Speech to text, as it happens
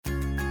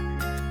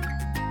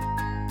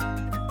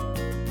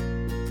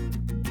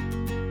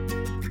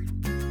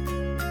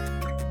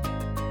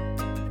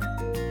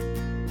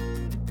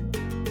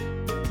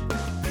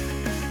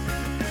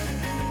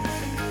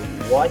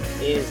What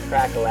is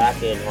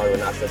crack-a-lackin', Hardwood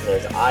Knocks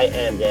listeners? I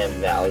am Dan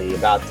Valley,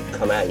 about to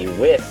come at you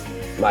with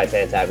my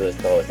fantabulous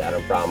co-host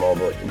Adam Promo,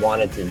 but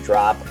wanted to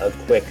drop a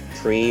quick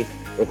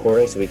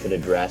pre-recording so we could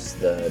address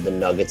the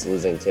Nuggets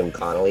losing Tim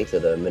Connolly to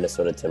the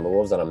Minnesota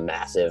Timberwolves on a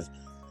massive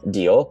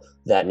deal.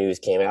 That news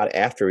came out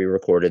after we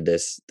recorded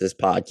this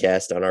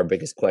podcast on our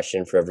biggest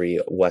question for every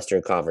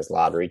Western Conference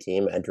lottery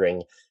team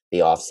entering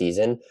the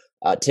offseason.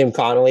 Tim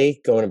Connolly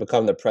going to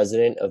become the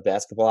president of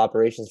basketball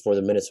operations for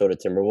the Minnesota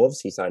Timberwolves.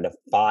 He signed a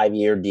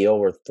 5-year deal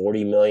worth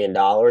 $40 million,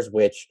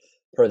 which,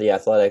 per The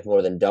Athletic,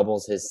 more than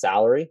doubles his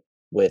salary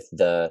with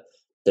the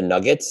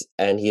Nuggets.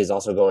 And he is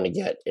also going to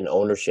get an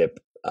ownership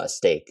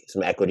stake,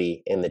 some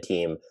equity in the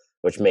team,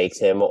 which makes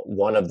him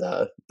one of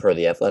the, per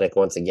The Athletic,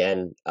 once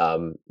again,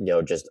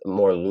 just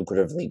more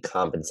lucratively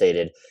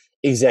compensated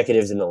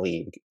executives in the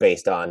league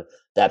based on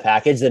that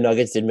package. The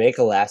Nuggets did make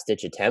a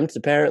last-ditch attempt,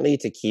 apparently,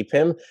 to keep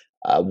him.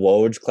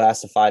 Woj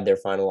classified their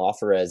final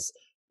offer as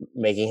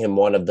making him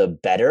one of the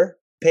better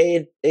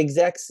paid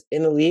execs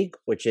in the league,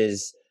 which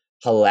is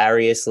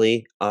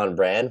hilariously on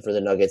brand for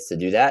the Nuggets to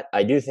do that.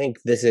 I do think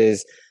this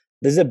is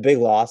a big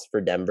loss for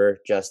Denver,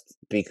 just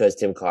because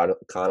Tim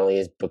Connolly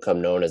has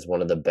become known as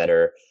one of the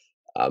better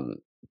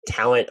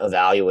talent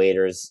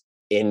evaluators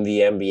in the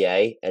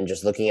NBA. And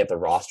just looking at the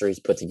roster he's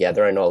put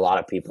together, I know a lot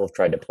of people have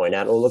tried to point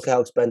out, oh, look how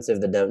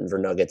expensive the Denver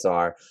Nuggets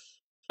are.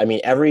 I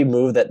mean, every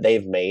move that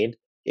they've made,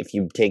 if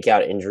you take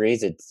out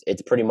injuries,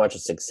 it's pretty much a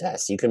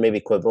success. You can maybe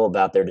quibble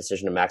about their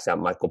decision to max out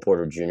Michael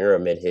Porter Jr.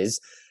 amid his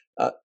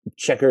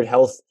checkered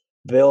health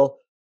bill,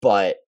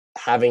 but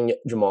having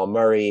Jamal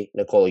Murray,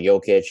 Nikola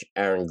Jokic,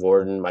 Aaron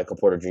Gordon, Michael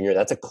Porter Jr.,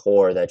 that's a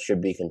core that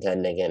should be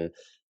contending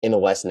in the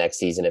West next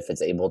season if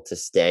it's able to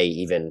stay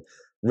even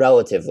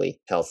relatively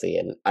healthy.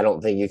 And I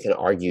don't think you can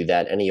argue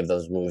that any of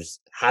those moves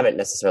haven't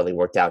necessarily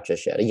worked out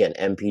just yet. Again,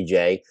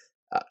 MPJ,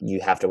 you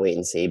have to wait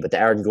and see. But the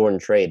Aaron Gordon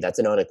trade, that's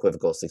an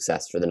unequivocal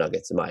success for the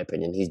Nuggets, in my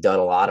opinion. He's done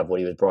a lot of what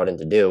he was brought in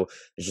to do.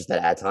 It's just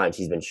that at times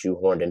he's been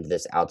shoehorned into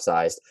this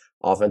outsized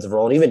offensive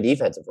role and even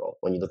defensive role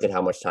when you look at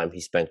how much time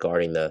he spent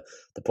guarding the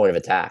point of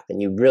attack.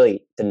 And the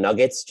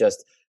Nuggets,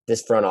 just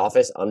this front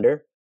office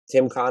under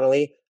Tim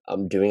Connolly,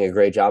 doing a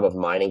great job of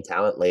mining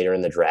talent later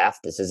in the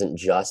draft. This isn't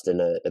just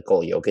in a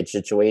Nikola Jokic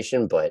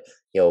situation, but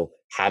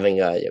having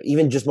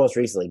even just most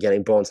recently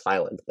getting Bones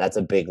Highland, that's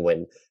a big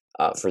win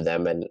for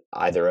them, and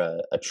either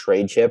a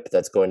trade chip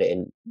that's going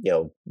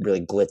to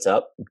really glitz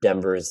up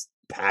Denver's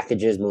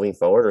packages moving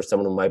forward, or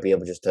someone who might be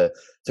able just to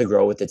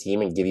grow with the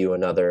team and give you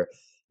another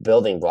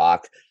building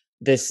block.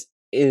 This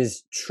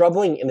is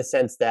troubling in the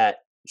sense that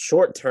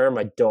short term,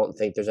 I don't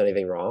think there's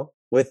anything wrong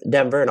with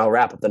Denver, and I'll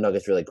wrap up the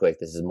Nuggets really quick.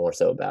 This is more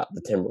so about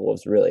the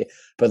Timberwolves, really.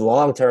 But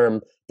long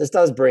term, this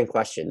does bring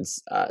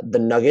questions. The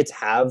Nuggets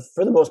have,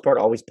 for the most part,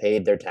 always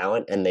paid their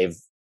talent, and they've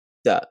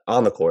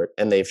on the court,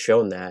 and they've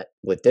shown that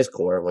with this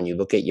core. When you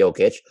look at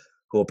Jokic,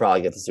 who will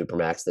probably get the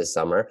Supermax this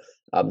summer,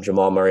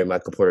 Jamal Murray,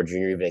 Michael Porter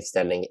Jr., even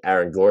extending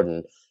Aaron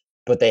Gordon,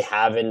 but they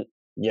haven't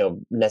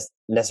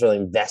necessarily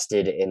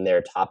invested in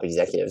their top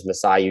executives.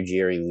 Masai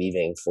Ujiri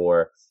leaving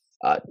for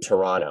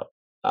Toronto,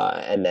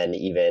 and then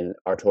even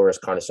Arturas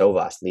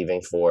Karnisovas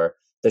leaving for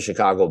the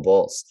Chicago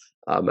Bulls.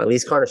 At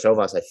least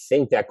Karnisovas, I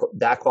think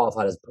that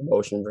qualified as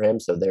promotion for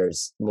him, so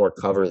there's more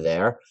cover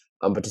there.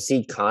 But to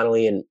see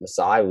Connolly and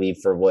Masai leave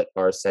for what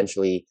are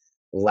essentially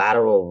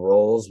lateral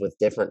roles with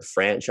different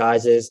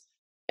franchises,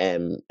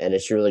 and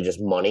it's really just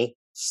money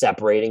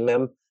separating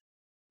them,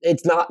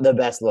 it's not the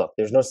best look.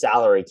 There's no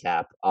salary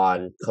cap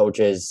on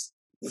coaches,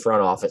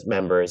 front office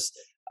members.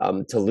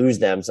 To lose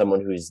them,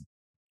 someone who's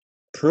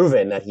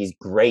proven that he's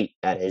great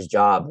at his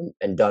job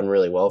and done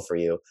really well for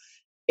you,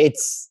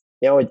 it's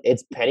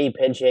penny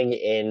pinching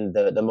in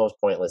the most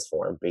pointless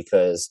form,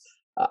 because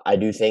I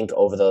do think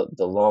over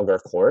the longer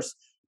course,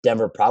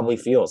 Denver probably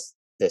feels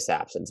this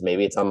absence.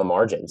 Maybe it's on the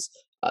margins.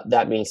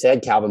 That being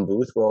said, Calvin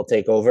Booth will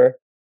take over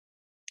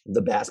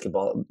the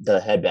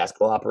head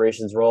basketball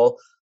operations role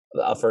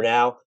for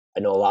now.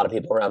 I know a lot of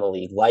people around the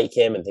league like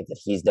him and think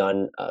that he's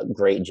done a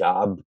great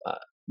job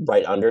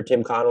right under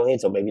Tim Connolly.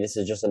 So maybe this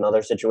is just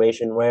another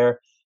situation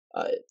where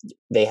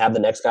they have the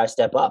next guy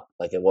step up,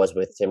 like it was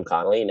with Tim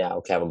Connolly.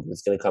 Now Calvin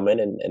Booth's going to come in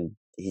and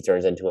he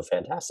turns into a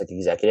fantastic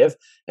executive,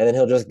 and then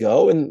he'll just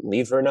go and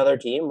leave for another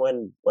team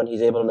when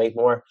he's able to make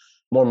more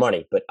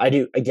money. But I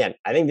think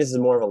this is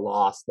more of a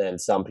loss than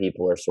some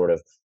people are sort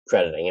of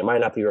crediting. It might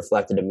not be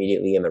reflected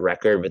immediately in the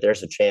record, but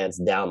there's a chance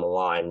down the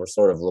line we're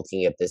sort of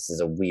looking at this as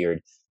a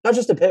weird, not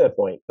just a pivot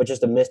point, but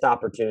just a missed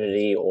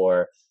opportunity,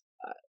 or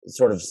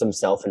sort of some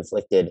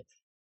self-inflicted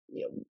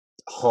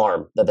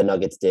harm that the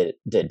Nuggets did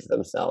to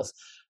themselves.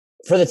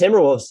 For the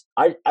Timberwolves,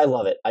 I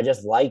love it. I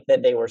just like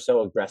that they were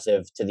so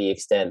aggressive to the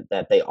extent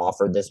that they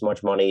offered this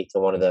much money to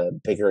one of the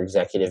bigger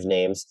executive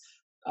names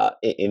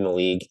in the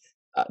league.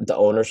 The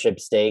ownership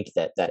stake,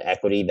 that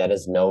equity, that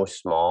is no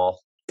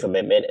small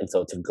commitment. And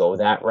so to go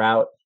that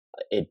route,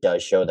 it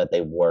does show that they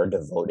were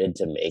devoted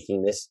to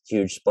making this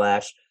huge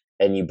splash.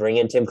 And you bring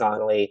in Tim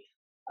Connolly.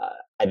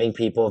 I think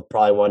people are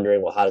probably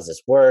wondering, well, how does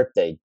this work?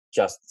 They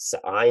just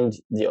signed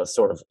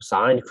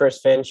Chris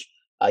Finch.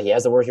 He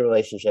has a working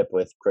relationship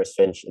with Chris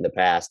Finch in the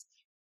past,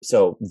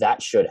 so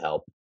that should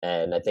help.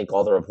 And I think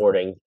all the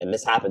reporting, and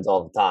this happens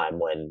all the time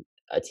when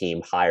a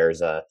team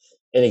hires an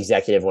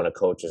executive when a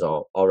coach is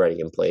already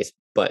in place.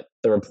 But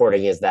the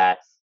reporting is that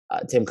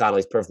Tim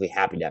Connolly's perfectly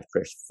happy to have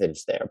Chris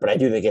Finch there. But I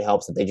do think it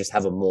helps that they just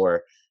have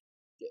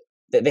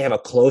they have a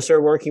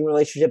closer working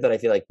relationship that I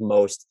feel like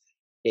most,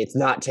 it's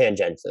not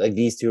tangential. Like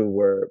these two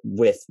were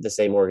with the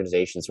same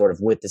organization, sort of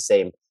with the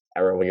same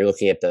era when you're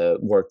looking at the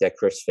work that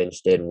Chris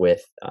Finch did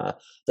with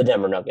the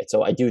Denver Nuggets.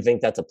 So I do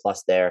think that's a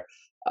plus there.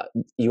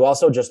 You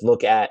also just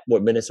look at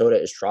what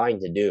Minnesota is trying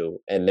to do,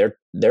 and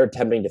they're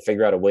attempting to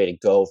figure out a way to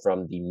go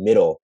from the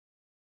middle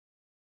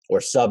or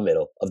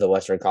sub-middle of the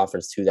Western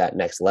Conference to that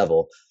next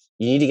level.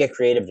 You need to get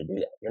creative to do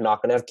that. You're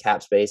not going to have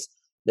cap space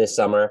this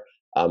summer.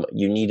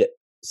 You need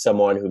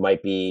someone who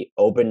might be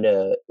open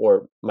to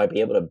or might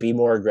be able to be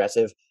more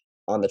aggressive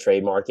on the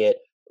trade market,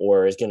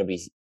 or is going to be,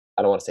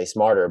 I don't want to say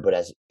smarter, but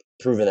has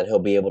proven that he'll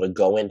be able to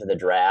go into the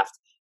draft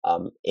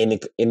in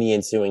the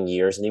ensuing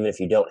years. And even if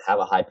you don't have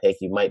a high pick,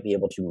 you might be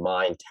able to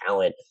mine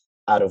talent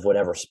out of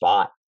whatever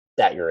spot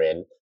that you're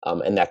in.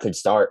 And that could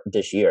start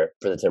this year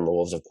for the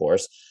Timberwolves, of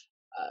course.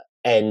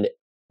 And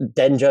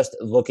then just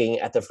looking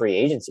at the free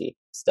agency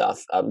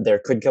stuff,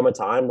 there could come a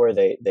time where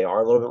they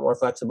are a little bit more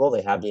flexible.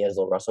 They have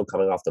D'Angelo Russell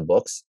coming off the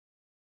books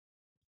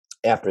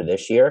after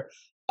this year.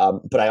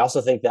 But I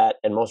also think that,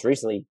 and most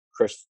recently,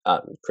 Chris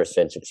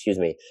Finch,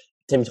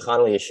 Tim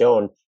Connolly has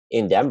shown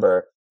in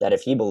Denver that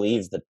if he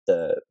believes that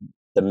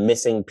the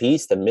missing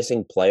piece, the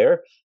missing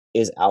player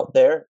is out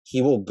there,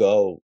 he will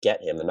go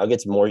get him. The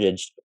Nuggets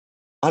mortgaged,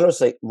 I don't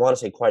want to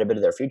say quite a bit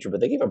of their future, but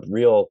they gave up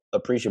real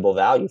appreciable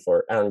value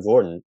for Aaron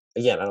Gordon.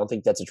 Again, I don't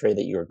think that's a trade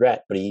that you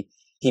regret, but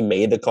he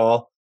made the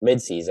call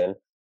midseason.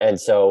 And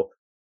so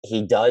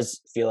he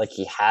does feel like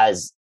he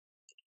has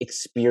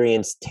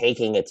experience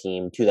taking a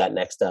team to that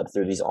next step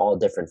through these all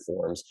different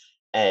forms.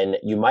 And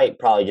you might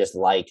probably just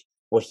like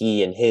what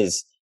he and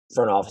his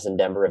front office in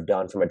Denver have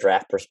done from a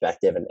draft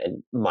perspective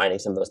and mining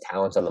some of those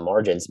talents on the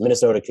margins.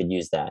 Minnesota could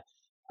use that.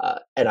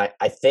 And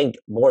I think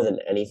more than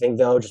anything,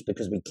 though, just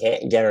because we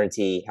can't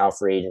guarantee how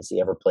free agency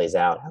ever plays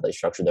out, how they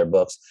structure their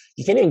books,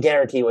 you can't even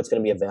guarantee what's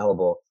going to be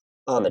available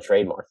on the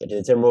trade market. Do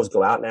the Timberwolves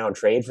go out now and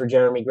trade for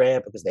Jeremy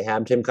Grant because they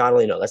have Tim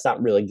Connolly? No, that's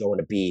not really going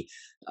to be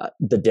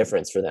the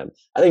difference for them.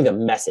 I think the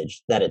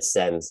message that it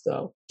sends,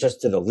 though,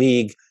 just to the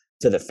league,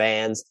 to the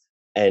fans,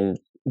 and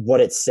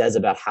what it says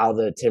about how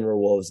the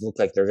Timberwolves look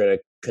like they're going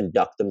to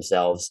conduct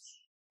themselves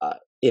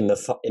in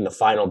the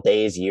final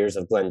days, years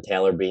of Glenn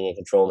Taylor being in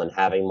control and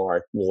having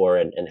Mark Moore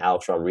and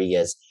Alex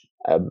Rodriguez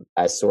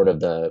as sort of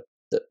the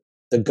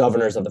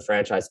governors of the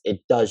franchise, it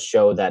does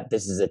show that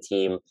this is a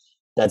team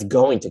that's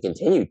going to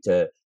continue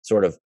to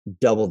sort of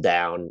double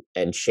down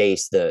and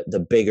chase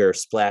the bigger,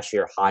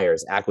 splashier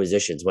hires,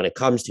 acquisitions when it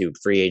comes to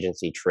free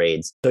agency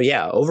trades. So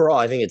yeah, overall,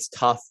 I think it's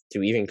tough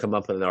to even come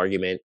up with an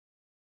argument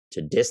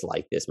to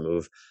dislike this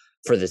move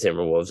for the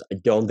Timberwolves. I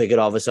don't think it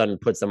all of a sudden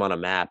puts them on a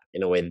map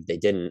in a way that they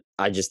didn't.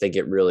 I just think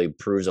it really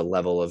proves a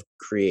level of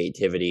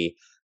creativity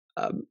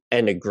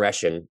and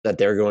aggression that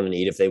they're going to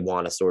need if they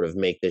want to sort of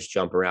make this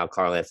jump around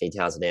Karl-Anthony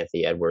Towns and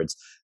Anthony Edwards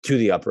to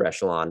the upper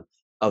echelon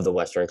of the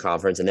Western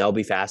Conference. And they'll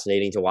be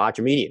fascinating to watch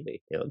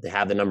immediately. You know, they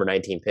have the number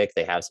 19 pick.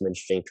 They have some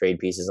interesting trade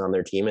pieces on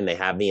their team, and they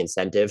have the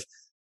incentive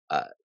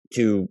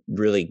to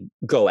really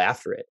go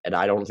after it. And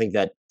I don't think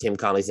that Tim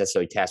Connolly's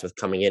necessarily tasked with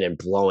coming in and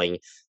blowing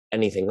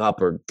anything up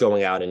or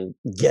going out and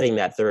getting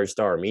that third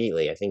star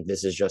immediately. I think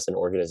this is just an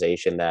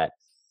organization that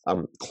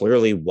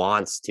clearly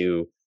wants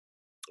to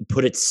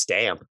put its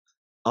stamp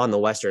on the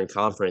Western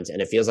Conference.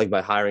 And it feels like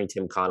by hiring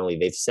Tim Connolly,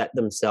 they've set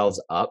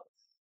themselves up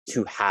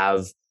to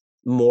have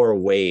more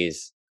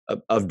ways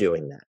of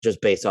doing that,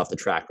 just based off the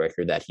track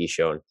record that he's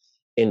shown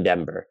in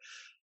Denver.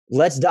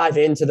 Let's dive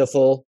into the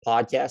full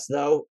podcast,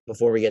 though.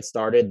 Before we get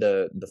started,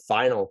 the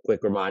final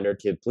quick reminder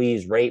to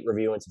please rate,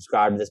 review, and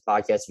subscribe to this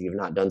podcast if you've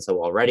not done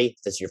so already.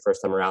 If this is your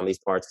first time around these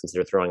parts,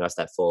 consider throwing us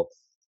that full,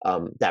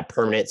 that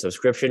permanent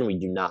subscription. We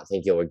do not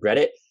think you'll regret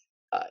it.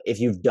 If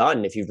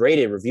you've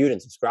rated, reviewed,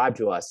 and subscribed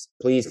to us,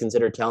 please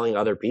consider telling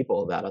other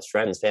people about us,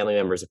 friends, family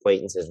members,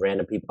 acquaintances,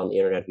 random people on the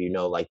internet who you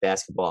know like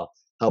basketball.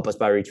 Help us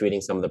by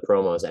retweeting some of the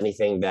promos,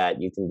 anything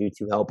that you can do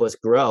to help us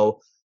grow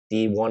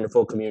the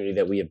wonderful community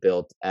that we have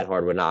built at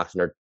Hardwood Knocks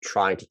and are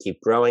trying to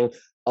keep growing.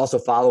 Also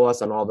follow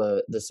us on all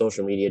the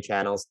social media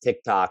channels,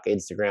 TikTok,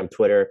 Instagram,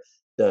 Twitter.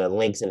 The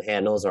links and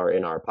handles are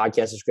in our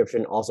podcast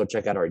description. Also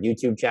check out our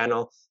YouTube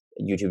channel,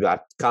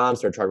 youtube.com,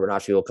 search Hardwood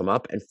Knocks, will come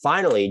up. And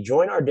finally,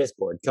 join our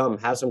Discord. Come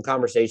have some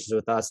conversations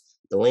with us.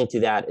 The link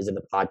to that is in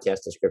the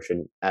podcast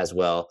description as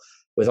well.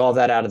 With all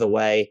that out of the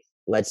way,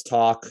 let's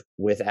talk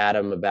with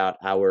Adam about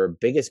our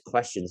biggest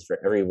questions for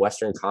every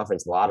Western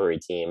Conference lottery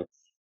team.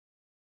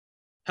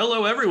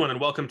 Hello, everyone,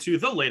 and welcome to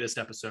the latest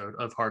episode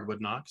of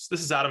Hardwood Knocks. This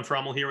is Adam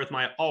Frommel here with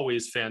my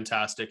always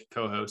fantastic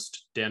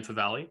co-host, Dan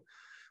Favalli.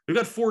 we've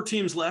got 4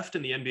 teams left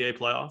in the NBA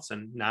playoffs,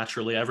 and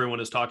naturally everyone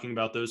is talking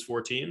about those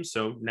 4 teams.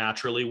 So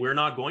naturally we're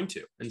not going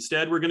to.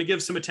 Instead, we're going to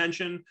give some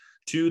attention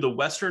to the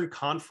Western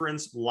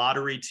Conference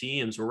lottery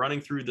teams. We're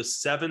running through the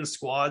 7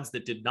 squads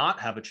that did not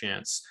have a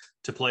chance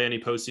to play any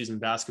postseason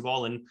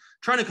basketball and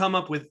trying to come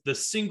up with the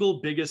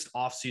single biggest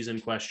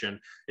offseason question.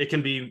 It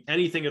can be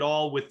anything at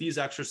all. With these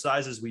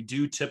exercises, we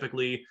do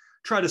typically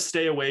try to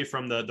stay away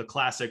from the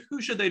classic,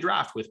 who should they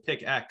draft with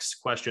pick X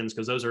questions,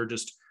 because those are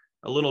just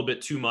a little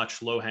bit too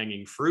much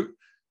low-hanging fruit.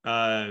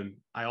 I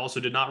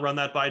also did not run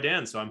that by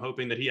Dan, so I'm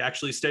hoping that he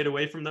actually stayed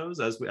away from those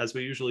as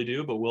we usually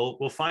do, but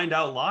we'll find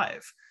out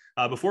live.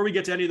 Before we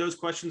get to any of those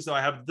questions, though,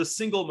 I have the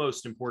single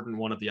most important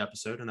one of the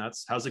episode, and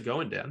that's, how's it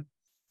going, Dan?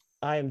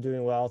 I am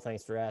doing well.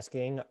 Thanks for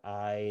asking.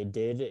 I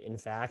did, in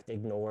fact,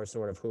 ignore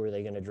sort of who are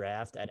they going to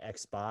draft at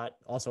X spot.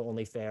 Also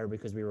only fair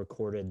because we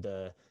recorded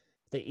the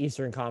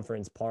Eastern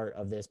Conference part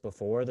of this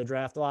before the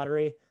draft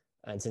lottery.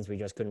 And since we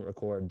just couldn't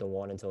record the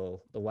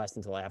West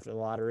until after the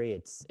lottery,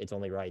 it's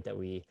only right that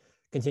we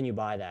continue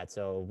by that.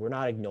 So we're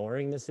not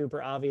ignoring the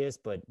super obvious,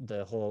 but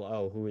the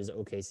whole, who is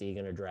OKC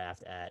going to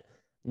draft at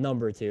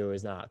number 2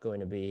 is not going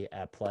to be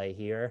at play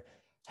here.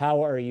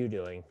 How are you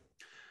doing?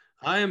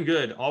 I am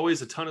good.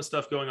 Always a ton of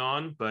stuff going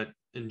on, but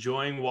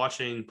enjoying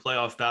watching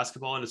playoff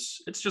basketball. And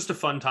it's just a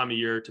fun time of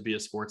year to be a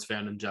sports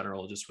fan in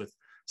general, just with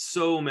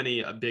so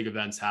many big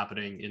events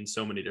happening in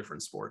so many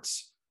different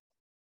sports.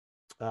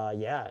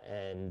 Yeah,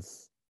 and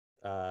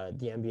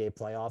the NBA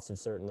playoffs have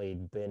certainly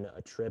been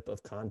a trip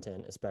of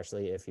content,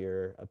 especially if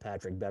you're a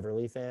Patrick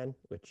Beverley fan,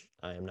 which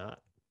I am not.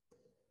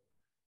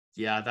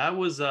 Yeah, that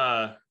was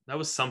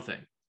something.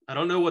 I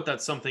don't know what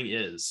that something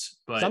is,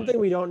 but something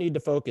we don't need to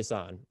focus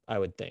on, I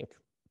would think.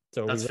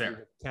 So that's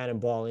fair.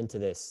 Cannonball into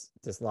this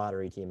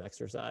lottery team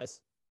exercise.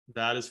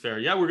 That is fair.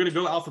 Yeah, we're going to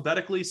go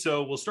alphabetically.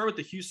 So we'll start with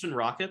the Houston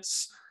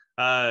Rockets.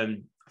 I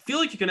feel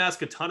like you can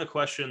ask a ton of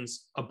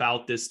questions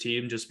about this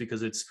team just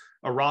because it's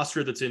a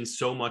roster that's in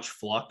so much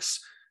flux.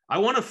 I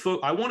wanted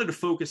to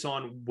focus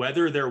on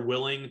whether they're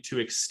willing to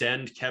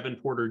extend Kevin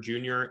Porter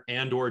Jr.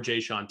 and or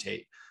Jae'Sean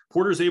Tate.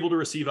 Porter's able to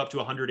receive up to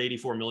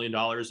 $184 million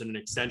in an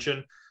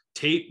extension.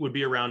 Tate would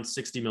be around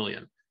 $60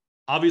 million.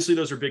 Obviously,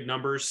 those are big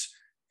numbers,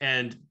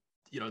 and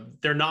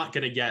they're not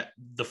going to get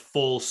the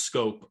full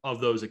scope of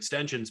those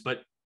extensions.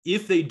 But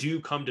if they do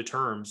come to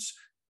terms,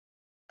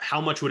 how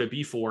much would it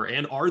be for?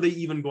 And are they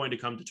even going to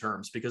come to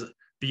terms? Because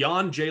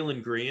beyond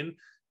Jalen Green,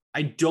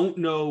 I don't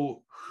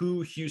know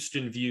who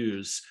Houston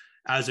views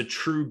as a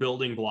true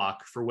building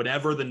block for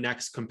whatever the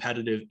next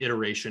competitive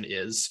iteration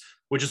is,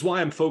 which is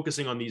why I'm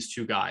focusing on these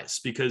 2 guys,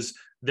 because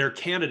they're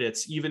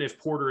candidates, even if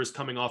Porter is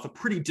coming off a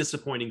pretty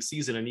disappointing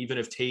season. And even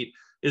if Tate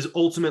is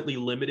ultimately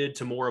limited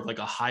to more of like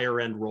a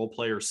higher end role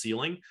player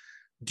ceiling,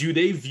 do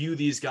they view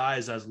these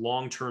guys as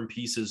long-term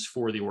pieces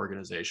for the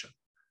organization?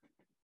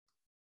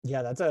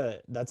 Yeah, that's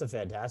a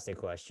fantastic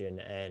question.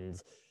 And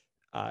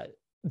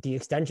the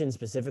extensions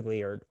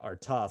specifically are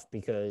tough,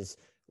 because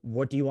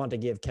what do you want to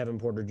give Kevin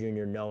Porter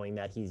Jr. knowing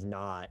that he's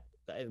not,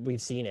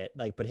 we've seen it,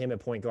 but him at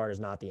point guard is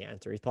not the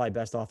answer. He's probably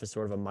best off as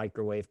sort of a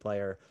microwave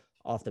player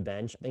off the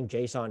bench. I think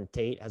Jae'Sean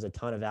Tate has a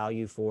ton of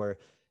value for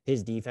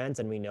his defense.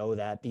 And we know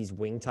that these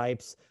wing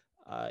types,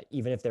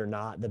 even if they're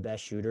not the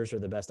best shooters or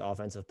the best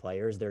offensive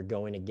players, they're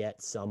going to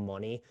get some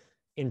money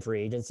in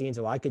free agency. And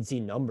so I could see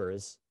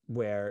numbers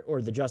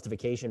or the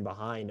justification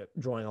behind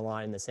drawing a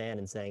line in the sand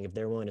and saying, if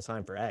they're willing to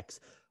sign for X,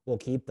 we'll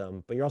keep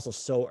them. But you're also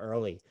so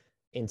early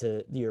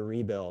into your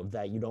rebuild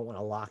that you don't want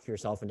to lock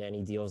yourself into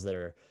any deals that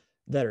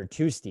are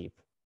too steep.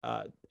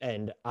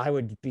 And I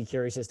would be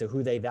curious as to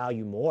who they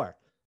value more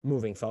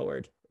moving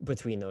forward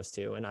between those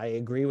 2. And I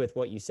agree with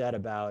what you said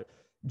about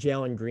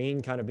Jalen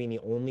Green kind of being the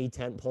only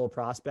tentpole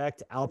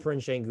prospect. Alperen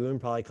Sengun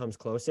probably comes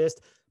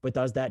closest, but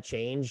does that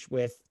change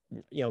with,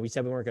 we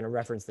said we weren't going to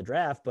reference the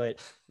draft, but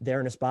they're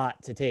in a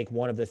spot to take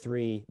one of the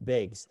 3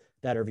 bigs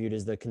that are viewed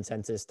as the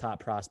consensus top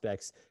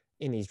prospects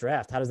in these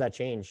drafts. How does that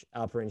change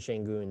Alperen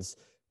Sengun's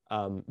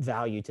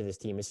value to this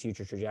team, his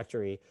future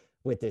trajectory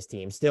with this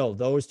team? Still,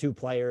 those 2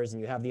 players,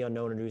 and you have the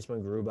unknown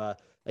Usman Garuba.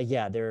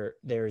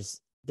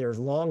 There's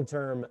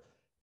long-term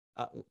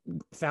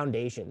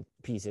foundation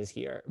pieces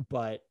here,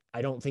 but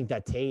I don't think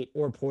that Tate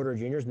or Porter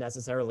Jr. is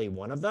necessarily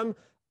one of them.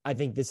 I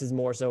think this is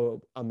more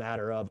so a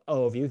matter of,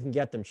 if you can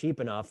get them cheap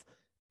enough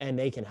and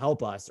they can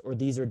help us, or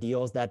these are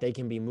deals that they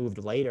can be moved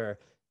later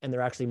and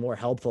they're actually more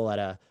helpful at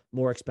a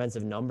more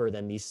expensive number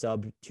than these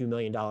sub $2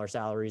 million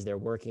salaries they're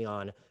working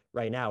on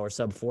right now, or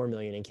sub $4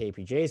 million in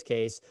KPJ's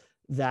case,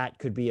 that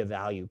could be a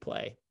value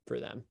play for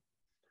them.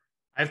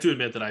 I have to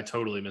admit that I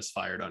totally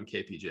misfired on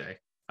KPJ.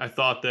 I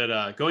thought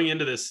that going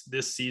into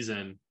this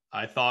season,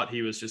 I thought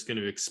he was just going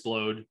to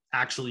explode,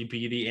 actually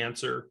be the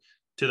answer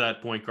to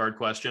that point guard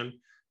question.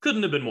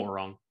 Couldn't have been more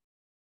wrong.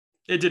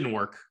 It didn't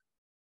work.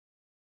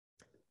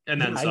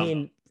 And then some. I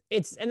mean,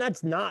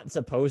 that's not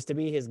supposed to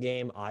be his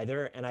game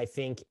either. And I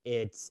think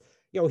it's,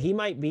 he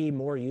might be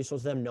more useful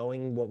to them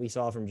knowing what we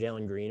saw from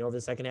Jalen Green over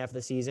the second half of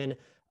the season.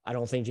 I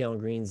don't think Jalen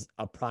Green's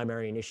a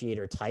primary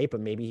initiator type,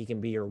 but maybe he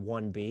can be your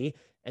 1B.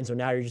 And so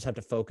now you just have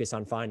to focus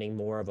on finding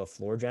more of a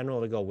floor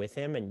general to go with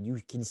him. And you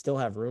can still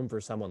have room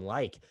for someone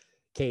like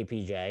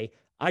KPJ.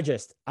 I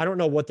don't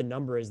know what the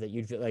number is that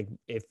you'd feel like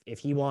if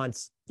he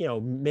wants,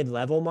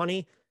 mid-level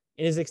money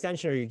in his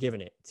extension, or you're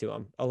giving it to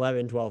him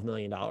 $11-12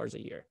 million a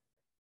year.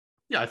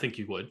 Yeah, I think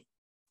you would.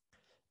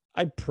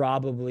 I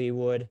probably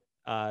would.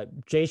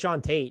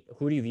 Jae'Sean Tate,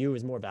 who do you view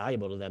as more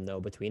valuable to them, though,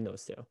 between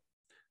those two?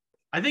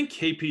 I think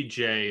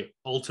KPJ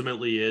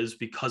ultimately is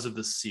because of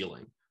the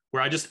ceiling,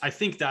 where I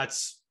think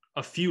that's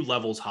a few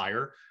levels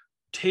higher.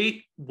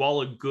 Tate,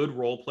 while a good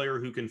role player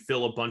who can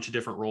fill a bunch of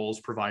different roles,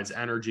 provides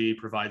energy,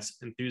 provides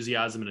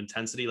enthusiasm and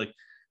intensity, like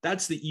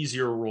that's the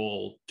easier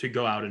role to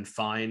go out and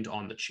find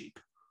on the cheap.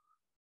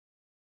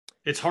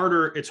 It's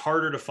harder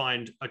to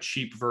find a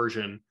cheap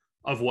version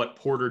of what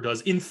Porter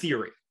does in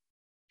theory.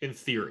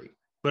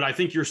 But I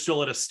think you're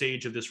still at a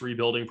stage of this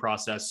rebuilding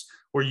process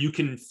where you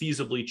can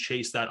feasibly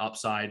chase that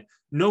upside,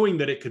 knowing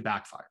that it could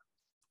backfire.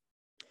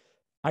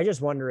 I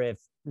just wonder if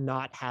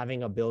not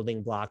having a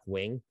building block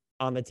wing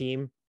on the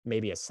team,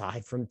 maybe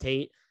aside from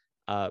Tate,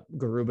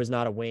 Garuba's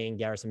not a wing.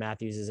 Garrison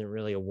Matthews isn't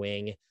really a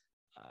wing.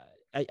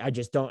 I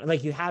just don't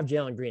like, you have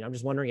Jalen Green. I'm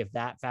just wondering if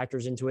that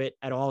factors into it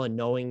at all. And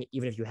knowing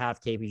even if you have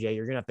KPJ,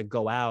 you're going to have to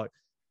go out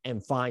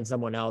and find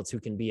someone else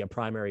who can be a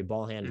primary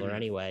ball handler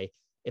anyway,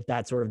 if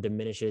that sort of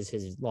diminishes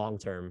his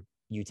long-term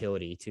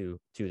utility to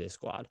this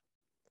squad.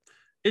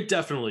 It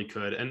definitely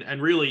could.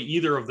 And really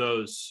either of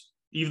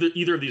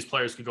these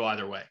players could go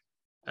either way.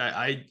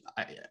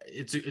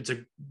 It's a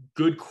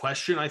good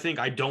question. I think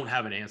I don't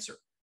have an answer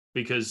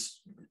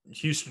because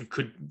Houston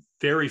could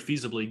very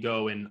feasibly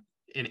go in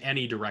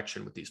any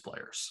direction with these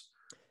players.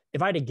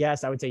 If I had to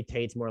guess, I would say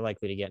Tate's more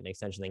likely to get an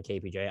extension than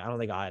KPJ. I don't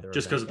think either.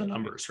 Just because of the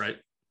numbers, right?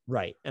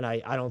 Right. And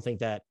I don't think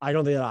that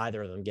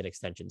either of them get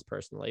extensions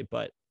personally,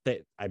 but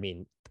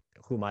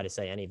who am I to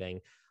say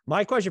anything?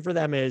 My question for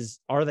them is,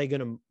 are they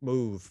going to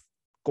move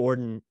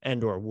Gordon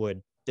and or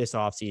Wood this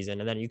offseason?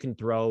 And then you can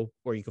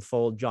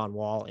fold John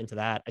Wall into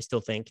that. I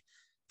still think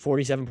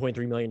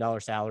 $47.3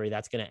 million salary,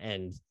 that's going to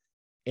end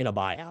in a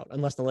buyout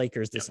unless the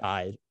Lakers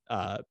decide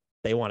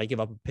they want to give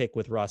up a pick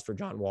with Russ for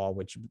John Wall,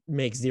 which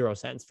makes zero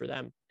sense for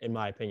them, in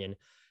my opinion.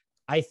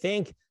 I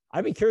think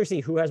I'd be curious to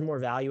see who has more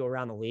value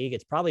around the league.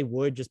 It's probably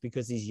Wood just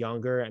because he's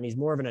younger and he's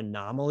more of an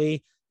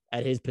anomaly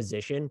at his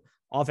position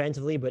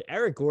offensively. But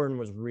Eric Gordon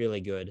was really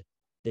good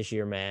this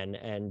year, man.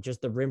 And just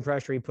the rim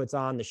pressure he puts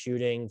on, the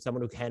shooting,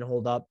 someone who can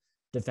hold up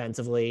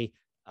defensively.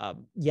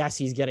 Yes,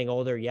 he's getting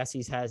older. Yes,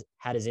 he's had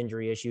his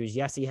injury issues.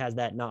 Yes, he has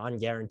that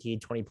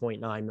non-guaranteed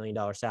 $20.9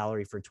 million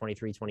salary for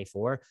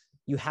 23-24.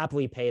 You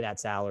happily pay that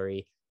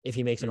salary if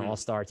he makes an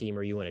all-star team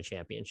or you win a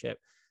championship.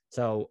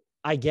 So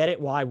I get it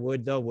why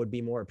Wood, though, would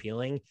be more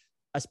appealing,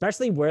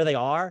 especially where they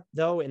are,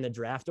 though, in the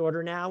draft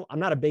order now. I'm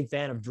not a big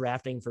fan of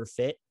drafting for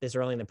fit this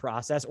early in the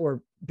process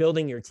or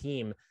building your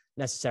team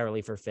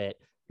necessarily for fit.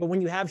 But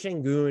when you have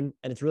Şengün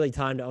and it's really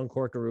time to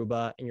uncork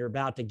Garuba and you're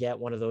about to get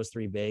one of those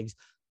three bigs,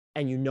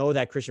 and you know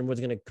that Christian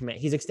Wood's going to command,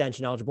 he's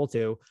extension eligible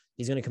too.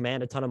 He's going to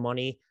command a ton of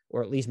money,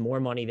 or at least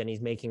more money than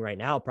he's making right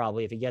now,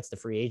 probably if he gets the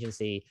free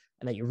agency,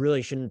 and that you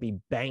really shouldn't be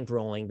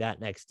bankrolling that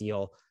next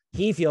deal.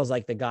 He feels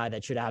like the guy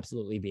that should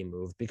absolutely be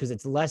moved because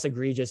it's less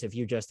egregious if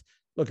you just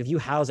if you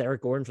house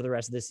Eric Gordon for the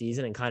rest of the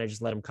season and kind of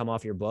just let him come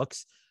off your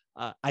books.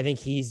 I think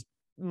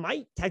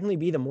might technically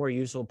be the more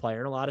useful player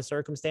in a lot of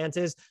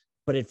circumstances,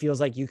 but it feels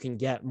like you can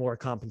get more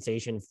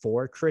compensation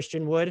for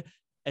Christian Wood.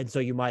 And so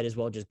you might as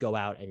well just go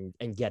out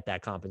and get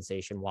that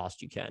compensation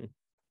whilst you can.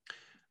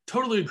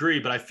 Totally agree,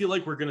 but I feel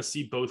like we're going to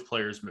see both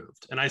players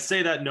moved. And I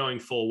say that knowing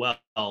full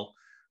well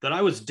that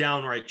I was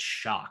downright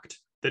shocked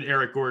that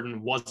Eric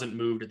Gordon wasn't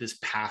moved at this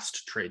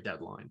past trade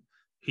deadline.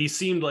 He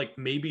seemed like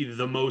maybe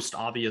the most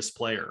obvious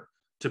player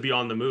to be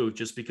on the move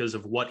just because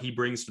of what he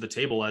brings to the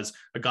table as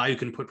a guy who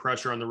can put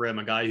pressure on the rim,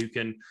 a guy who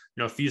can,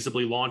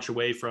 feasibly launch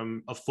away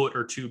from a foot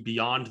or two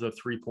beyond the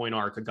 3-point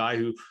arc, a guy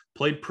who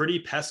played pretty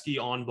pesky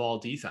on-ball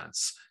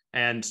defense.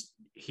 And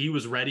he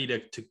was ready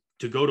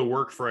to go to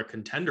work for a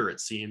contender, it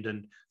seemed.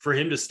 And for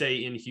him to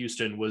stay in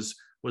Houston was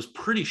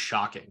pretty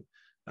shocking.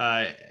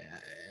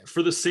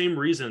 For the same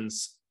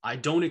reasons, I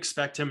don't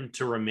expect him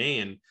to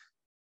remain.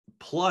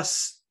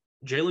 Plus,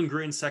 Jalen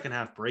Green's second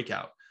half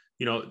breakout.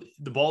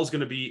 The ball is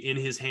going to be in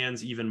his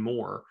hands even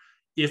more.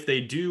 If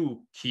they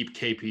do keep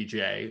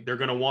KPJ, they're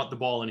going to want the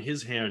ball in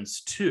his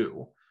hands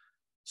too.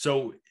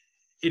 So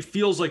it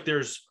feels like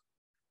there's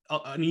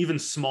an even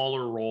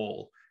smaller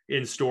role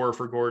in store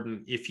for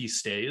Gordon if he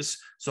stays.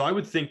 So I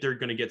would think they're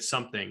going to get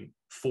something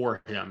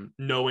for him,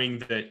 knowing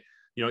that,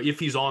 if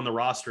he's on the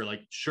roster,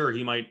 like, sure,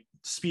 he might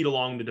speed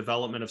along the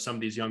development of some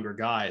of these younger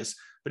guys,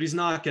 but he's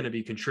not going to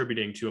be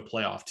contributing to a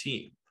playoff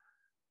team.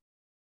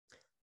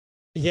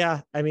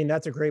 Yeah,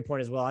 that's a great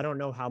point as well. I don't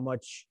know how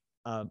much,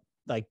 do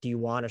you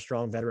want a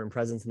strong veteran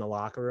presence in the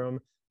locker room?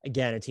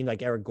 Again, it seemed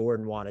like Eric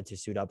Gordon wanted to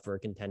suit up for a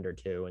contender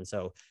too. And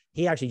so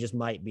he actually just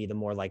might be the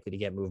more likely to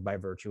get moved by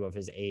virtue of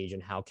his age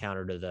and how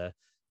counter to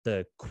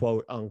the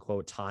quote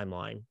unquote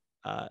timeline,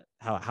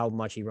 how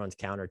much he runs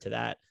counter to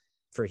that.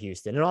 for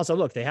Houston. And also,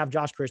 look, they have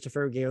Josh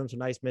Christopher, who gave them some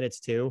nice minutes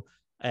too.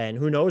 And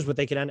who knows what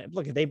they could end up.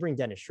 Look, if they bring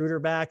Dennis Schroeder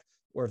back,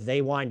 or if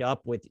they wind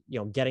up with,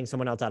 getting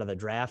someone else out of the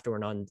draft, or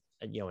an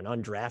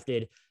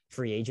undrafted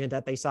free agent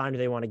that they signed, or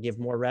they want to give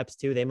more reps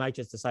to, they might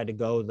just decide to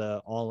go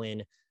the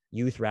all-in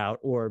youth route,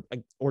 or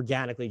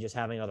organically just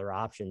having other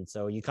options.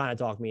 So you kind of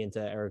talked me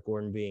into Eric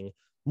Gordon being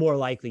more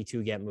likely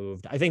to get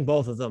moved. I think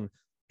both of them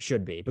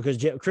should be,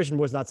 because Christian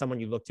Wood's not someone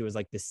you look to as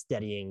like the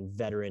steadying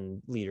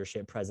veteran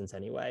leadership presence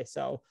anyway.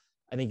 So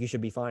I think you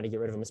should be fine to get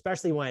rid of him,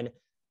 especially when,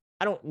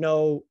 I don't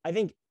know, I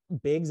think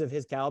bigs of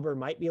his caliber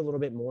might be a little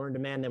bit more in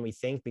demand than we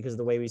think, because of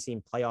the way we've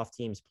seen playoff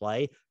teams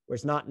play, where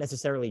it's not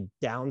necessarily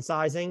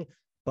downsizing,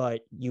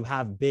 but you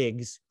have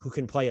bigs who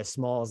can play a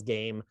smalls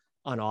game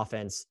on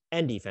offense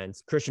and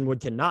defense. Christian Wood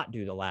cannot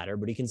do the latter,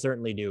 but he can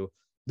certainly do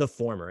the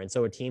former. And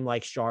so a team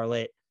like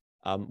Charlotte,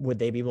 would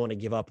they be willing to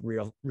give up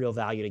real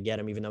value to get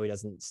him, even though he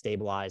doesn't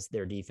stabilize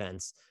their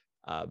defense?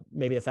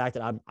 Maybe the fact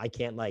that I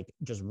can't like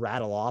just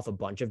rattle off a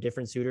bunch of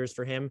different suitors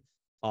for him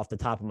off the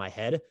top of my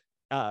head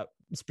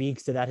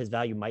speaks to that his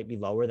value might be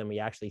lower than we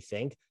actually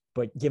think.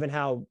 But given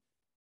how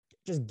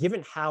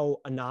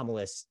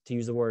anomalous, to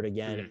use the word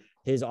again,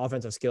 his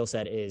offensive skill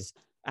set is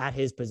at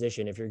his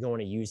position, if you're going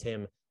to use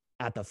him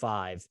at the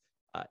 5,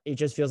 it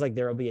just feels like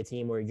there will be a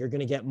team where you're going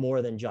to get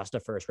more than just a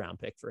first round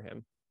pick for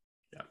him.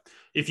 Yeah.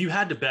 If you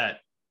had to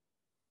bet,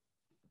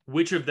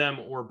 which of them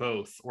or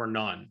both or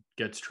none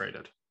gets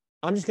traded?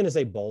 I'm just going to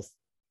say both.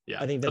 Yeah,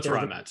 I think that's where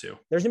I'm at too.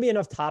 There's going to be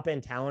enough top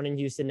end talent in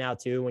Houston now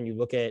too, when you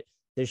look at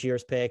this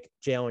year's pick,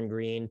 Jalen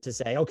Green, to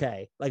say,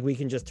 okay, like we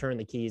can just turn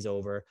the keys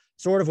over,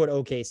 sort of what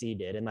OKC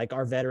did. And like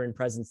our veteran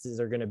presences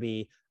are going to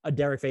be a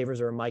Derek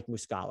Favors or a Mike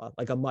Muscala,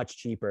 like a much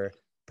cheaper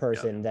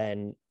person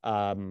than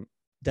an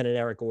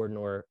Eric Gordon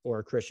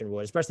or Christian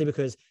Wood, especially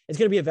because it's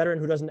going to be a veteran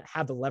who doesn't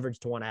have the leverage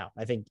to want out.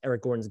 I think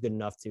Eric Gordon's good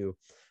enough to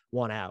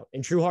want out.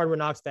 In true Hardwood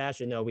Knocks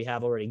fashion, though, we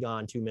have already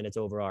gone 2 minutes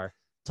over our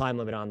time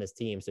limit on this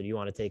team. So do you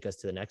want to take us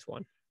to the next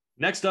one?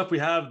 Next up, we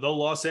have the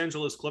Los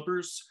Angeles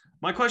Clippers.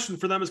 My question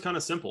for them is kind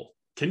of simple.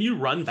 Can you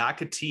run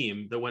back a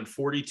team that went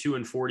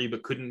 42-40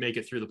 but couldn't make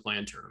it through the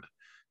play-in tournament?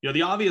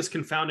 The obvious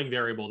confounding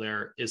variable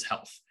there is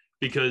health,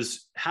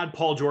 because had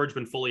Paul George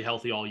been fully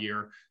healthy all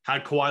year,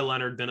 had Kawhi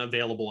Leonard been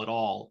available at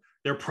all,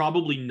 they're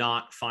probably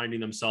not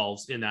finding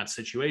themselves in that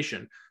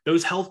situation.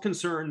 Those health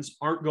concerns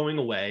aren't going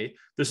away.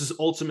 This is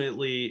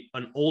ultimately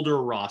an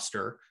older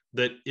roster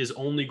that is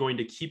only going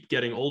to keep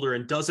getting older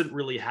and doesn't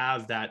really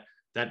have that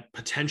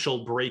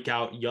potential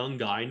breakout young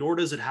guy, nor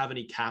does it have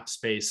any cap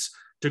space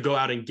to go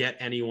out and get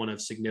anyone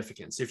of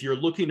significance. If you're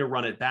looking to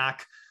run it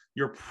back,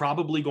 you're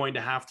probably going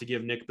to have to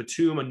give Nick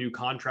Batum a new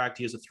contract.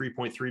 He has a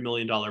 $3.3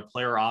 million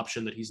player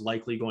option that he's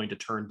likely going to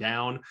turn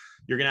down.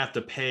 You're going to have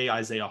to pay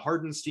Isaiah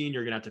Hardenstein.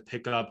 You're going to have to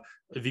pick up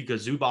Ivica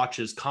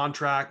Zubac's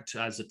contract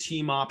as a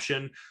team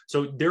option.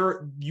 So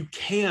you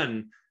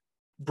can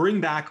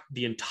bring back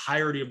the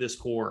entirety of this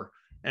core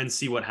and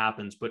see what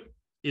happens, but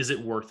is it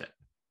worth it?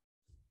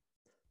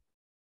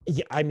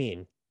 Yeah, I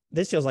mean,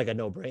 this feels like a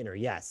no-brainer.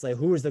 Yes. Like,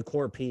 who is the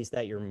core piece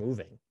that you're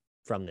moving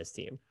from this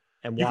team?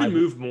 And you can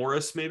move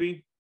Morris,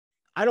 maybe.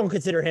 I don't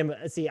consider him.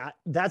 See,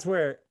 that's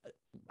where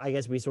I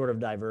guess we sort of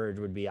diverge.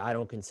 Would be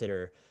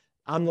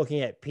I'm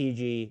looking at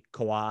PG,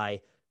 Kawhi,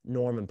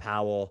 Norman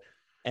Powell,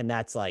 and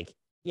that's like,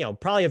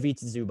 probably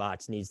Ivica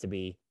Zubac needs to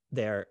be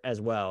there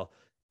as well.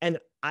 And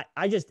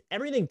I just,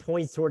 everything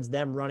points towards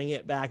them running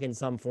it back in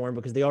some form,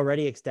 because they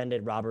already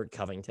extended Robert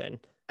Covington.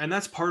 And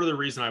that's part of the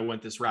reason I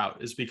went this route,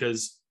 is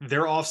because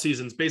their off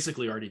season's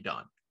basically already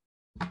done.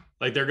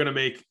 Like, they're going to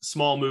make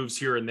small moves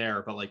here and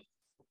there, but like,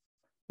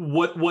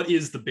 what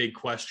is the big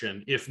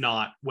question, if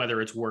not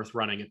whether it's worth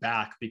running it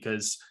back,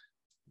 because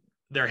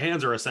their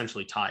hands are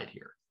essentially tied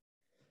here.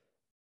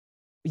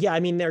 Yeah. I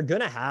mean, they're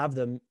going to have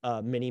the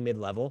mini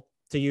mid-level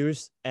to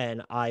use,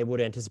 and I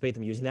would anticipate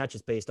them using that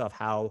just based off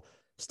how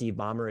Steve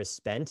Ballmer is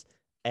spent.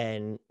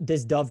 And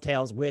this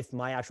dovetails with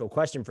my actual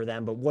question for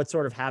them, but what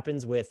sort of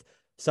happens with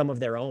some of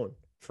their own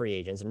free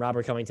agents? And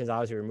Robert Covington's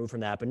obviously removed from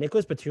that, but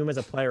Nicholas Batum as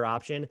a player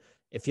option,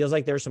 it feels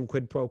like there's some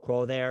quid pro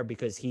quo there,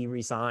 because he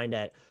re-signed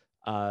at,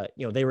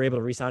 they were able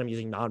to re-sign him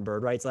using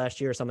non-bird rights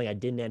last year, something I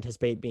didn't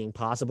anticipate being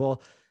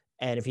possible.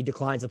 And if he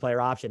declines the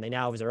player option, they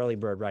now have his early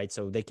bird rights,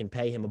 so they can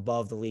pay him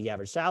above the league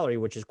average salary,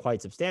 which is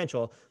quite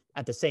substantial.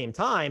 At the same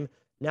time,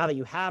 now that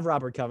you have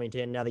Robert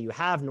Covington, now that you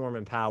have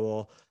Norman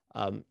Powell,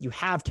 you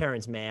have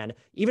Terrence Mann,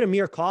 even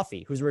Amir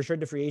Coffey, who's a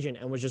restricted free agent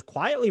and was just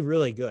quietly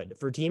really good.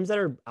 For teams that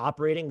are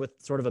operating with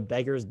sort of a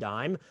beggar's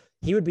dime,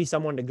 he would be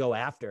someone to go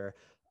after.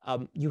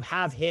 You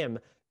have him.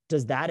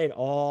 Does that at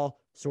all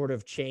sort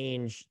of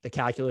change the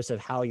calculus of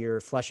how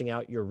you're fleshing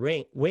out your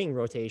wing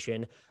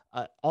rotation?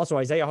 Also,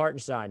 Isaiah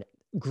Hartenstein,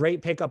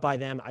 great pickup by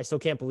them. I still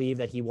can't believe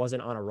that he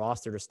wasn't on a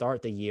roster to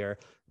start the year.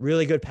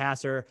 Really good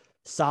passer,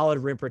 solid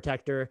rim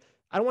protector.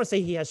 I don't want to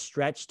say he has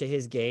stretch to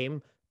his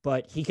game,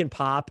 but he can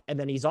pop. And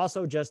then he's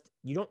also just,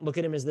 you don't look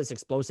at him as this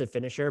explosive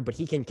finisher, but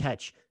he can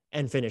catch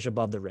and finish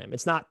above the rim.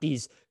 It's not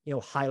these,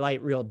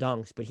 highlight reel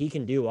dunks, but he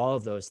can do all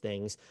of those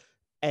things.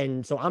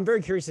 And so I'm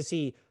very curious to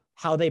see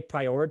how they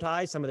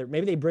prioritize some of their,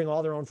 maybe they bring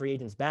all their own free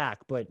agents back,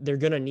 but they're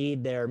going to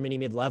need their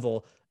mid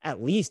level,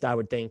 at least I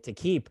would think, to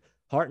keep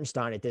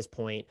Hartenstein at this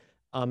point.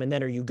 And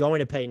then are you going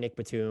to pay Nick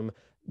Batum?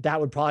 That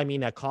would probably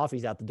mean that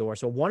Coffey's out the door.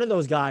 So one of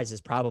those guys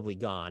is probably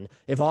gone.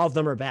 If all of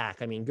them are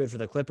back, I mean, good for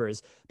the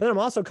Clippers. But I'm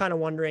also kind of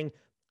wondering,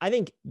 I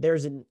think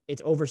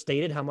it's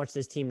overstated how much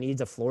this team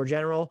needs a floor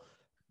general,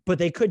 but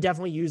they could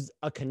definitely use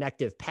a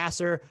connective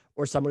passer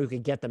or someone who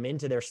could get them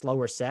into their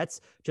slower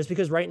sets, just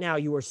because right now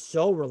you are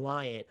so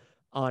reliant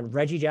on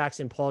Reggie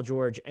Jackson, Paul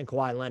George, and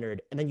Kawhi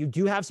Leonard. And then you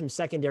do have some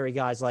secondary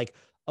guys like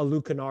a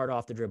Luke Kennard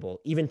off the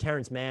dribble. Even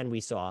Terrence Mann we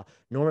saw.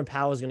 Norman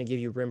Powell is going to give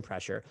you rim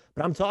pressure.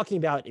 But I'm talking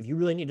about if you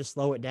really need to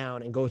slow it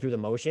down and go through the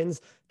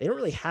motions, they don't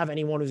really have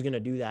anyone who's going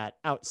to do that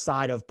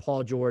outside of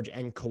Paul George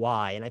and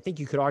Kawhi. And I think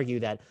you could argue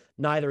that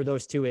neither of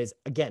those two is,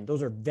 again,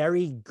 those are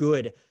very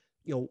good,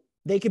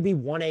 they could be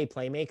 1A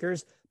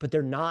playmakers, but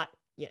they're not.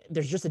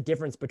 There's just a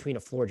difference between a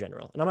floor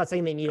general. And I'm not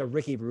saying they need a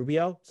Ricky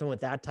Rubio, someone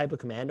with that type of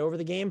command over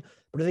the game,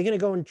 but are they going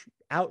to go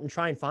out and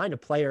try and find a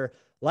player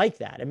like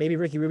that? And maybe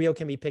Ricky Rubio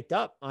can be picked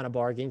up on a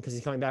bargain because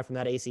he's coming back from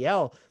that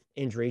ACL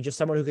injury, just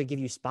someone who could give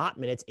you spot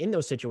minutes in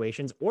those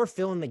situations or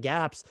fill in the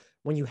gaps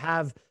when you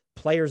have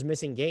players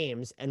missing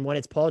games. And when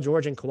it's Paul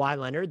George and Kawhi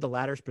Leonard, the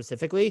latter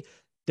specifically,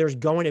 there's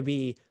going to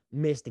be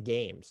missed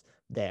games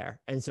there.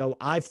 And so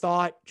I've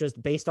thought,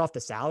 just based off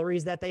the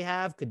salaries that they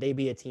have, could they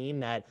be a team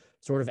that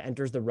sort of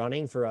enters the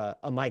running for a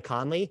Mike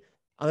Conley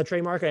on the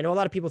trade market? I know a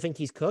lot of people think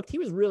he's cooked. He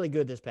was really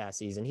good this past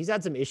season. He's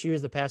had some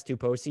issues the past two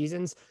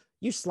postseasons.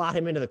 You slot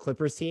him into the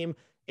Clippers team,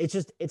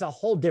 it's a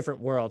whole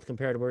different world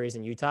compared to where he's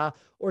in Utah.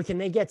 Or can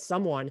they get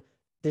someone,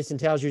 this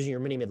entails using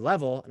your mid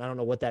level, and I don't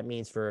know what that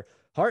means for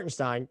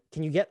Hartenstein.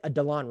 Can you get a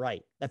DeLon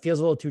Wright? That feels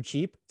a little too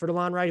cheap for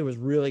DeLon Wright, who was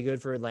really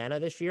good for Atlanta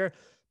this year.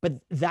 But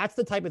that's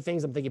the type of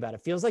things I'm thinking about.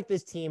 It feels like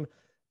this team,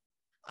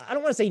 I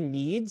don't want to say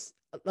needs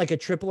like a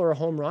triple or a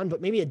home run,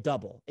 but maybe a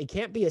double. It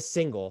can't be a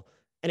single,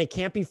 and it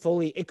can't be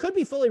it could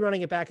be fully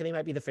running it back and they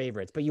might be the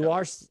favorites, but you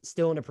are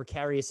still in a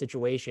precarious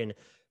situation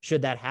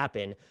should that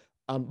happen.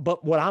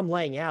 But what I'm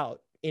laying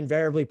out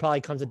invariably probably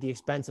comes at the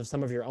expense of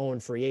some of your own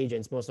free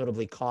agents, most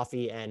notably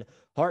Coffey and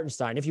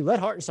Hartenstein. If you let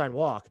Hartenstein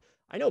walk,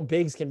 I know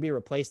bigs can be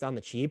replaced on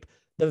the cheap.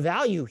 The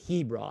value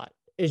he brought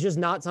is just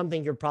not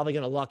something you're probably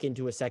going to luck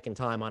into a second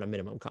time on a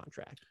minimum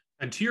contract.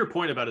 And to your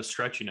point about his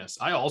stretchiness,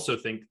 I also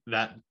think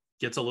that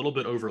gets a little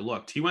bit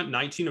overlooked. He went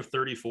 19 of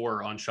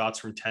 34 on shots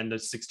from 10 to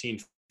 16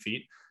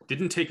 feet,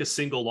 didn't take a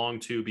single long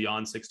two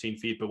beyond 16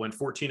 feet, but went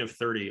 14 of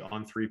 30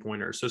 on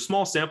 3-pointers. So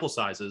small sample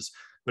sizes,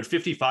 but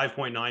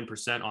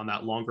 55.9% on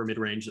that longer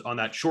mid-range, on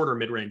that shorter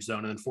mid-range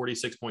zone, and then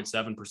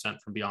 46.7%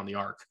 from beyond the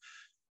arc.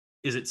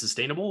 Is it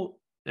sustainable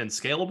and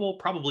scalable?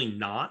 Probably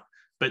not,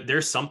 but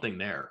there's something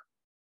there.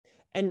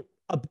 And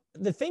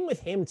the thing with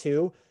him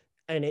too,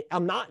 and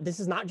this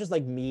is not just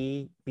like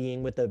me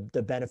being with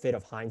the benefit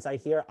of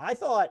hindsight here. I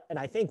thought, and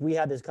I think we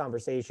had this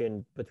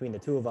conversation between the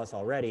two of us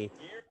already.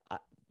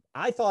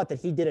 I thought that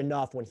he did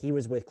enough when he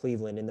was with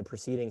Cleveland in the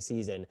preceding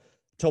season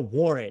to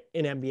warrant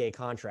an NBA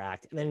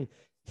contract. And then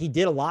he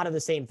did a lot of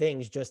the same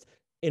things, just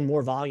in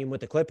more volume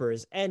with the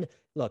Clippers. And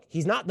look,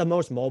 he's not the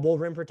most mobile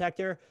rim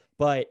protector,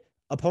 but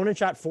opponent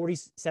shot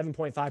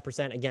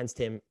 47.5% against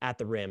him at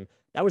the rim.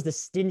 That was the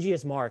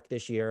stingiest mark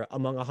this year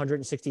among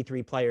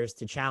 163 players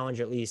to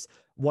challenge at least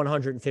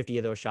 150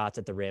 of those shots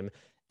at the rim.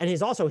 And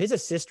his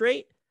assist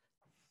rate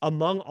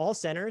among all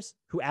centers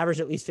who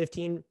averaged at least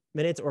 15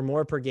 minutes or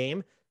more per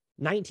game,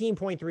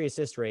 19.3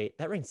 assist rate.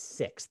 That ranks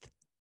 6th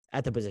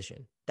at the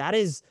position. That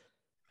is,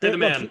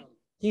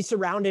 he's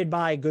surrounded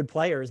by good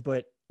players,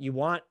 but you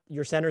want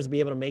your centers to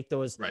be able to make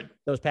those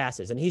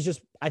passes. And he's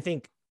just, I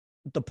think,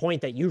 the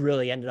point that you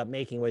really ended up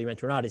making, whether you meant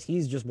to or not, is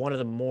he's just one of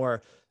the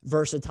more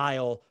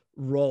versatile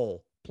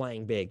role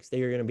playing bigs that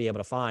you're going to be able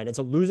to find. And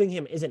so losing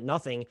him isn't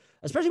nothing,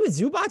 especially with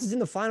Zubac is in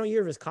the final year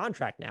of his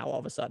contract now all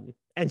of a sudden.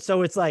 And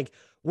so it's like,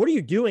 what are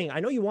you doing? I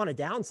know you want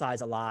to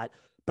downsize a lot,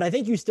 but I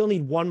think you still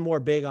need one more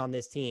big on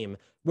this team,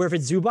 where if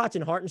it's Zubac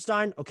and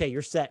Hartenstein, okay,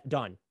 you're set,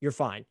 done. You're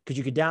fine. Because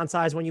you could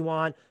downsize when you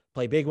want,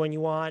 play big when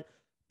you want.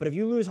 But if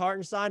you lose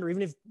Hartenstein, or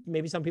even if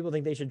maybe some people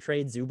think they should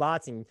trade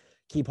Zubac and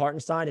keep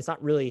Hartenstein, that's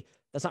not really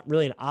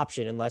an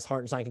option unless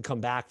Hartenstein can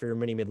come back for your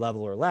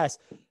mid-level or less.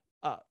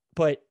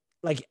 But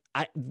like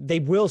they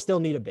will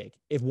still need a big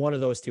if one of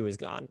those two is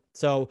gone.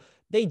 So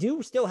they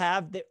do still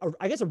have,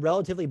 I guess, a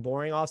relatively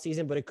boring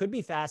offseason, but it could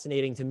be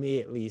fascinating to me,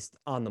 at least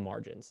on the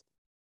margins.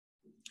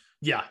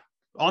 Yeah,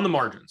 on the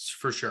margins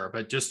for sure,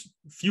 but just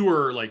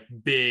fewer like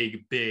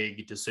big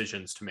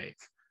decisions to make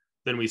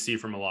than we see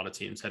from a lot of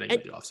teams heading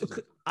into the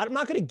offseason. I'm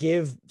not going to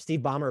give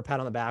Steve Ballmer a pat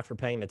on the back for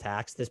paying the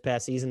tax this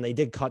past season. They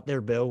did cut their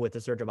bill with the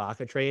Serge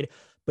Ibaka trade,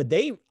 but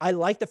I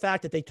like the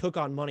fact that they took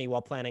on money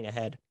while planning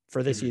ahead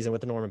for this season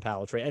with the Norman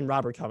Powell trade and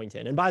Robert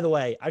Covington. And by the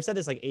way, I've said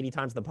this like 80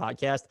 times in the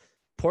podcast,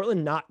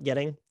 Portland not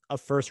getting a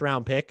first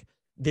round pick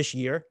this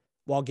year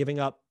while giving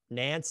up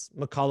Nance,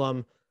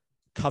 McCollum,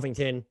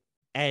 Covington,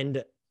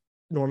 and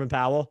Norman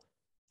Powell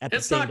at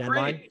the same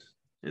deadline.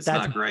 It's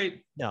not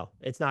great. No,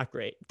 it's not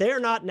great. They're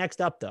not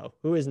next up, though.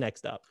 Who is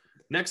next up?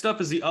 Next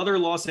up is the other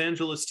Los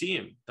Angeles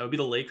team. That would be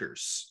the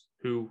Lakers,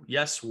 who,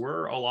 yes,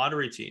 were a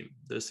lottery team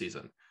this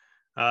season.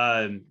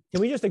 Can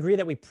we just agree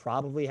that we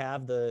probably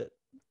have the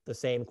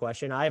same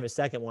question? I have a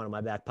second one in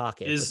my back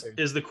pocket. Is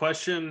the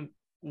question,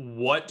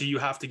 what do you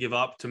have to give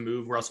up to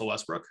move Russell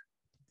Westbrook?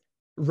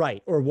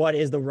 Right. Or what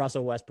is the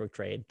Russell Westbrook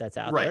trade that's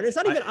out there? And it's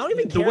not even, I don't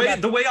even care.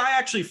 The way I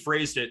actually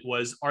phrased it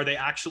was, are they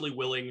actually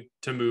willing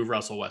to move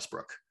Russell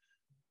Westbrook?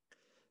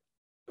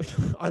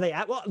 Are they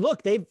well,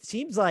 look,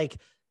 seems like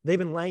they've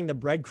been laying the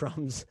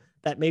breadcrumbs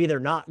that maybe they're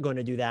not going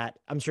to do that.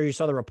 I'm sure you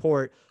saw the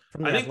report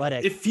from the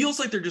Athletic. It feels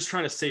like they're just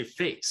trying to save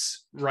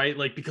face, right?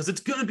 Like, because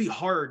it's going to be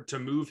hard to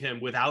move him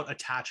without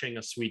attaching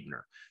a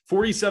sweetener.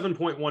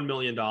 $47.1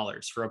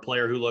 million for a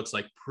player who looks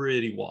like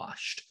pretty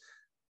washed.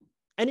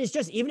 And it's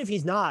just, even if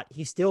he's not,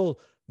 he's still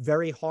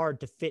very hard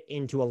to fit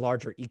into a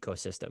larger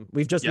ecosystem.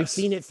 We've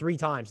seen it 3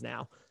 times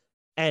now,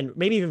 and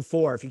maybe even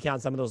 4 if you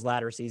count some of those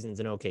latter seasons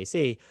in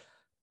OKC.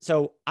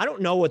 So I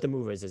don't know what the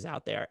move is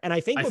out there. And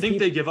I think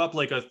they give up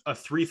like a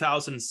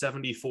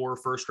 3,074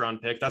 first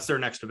round pick. That's their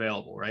next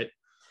available, right?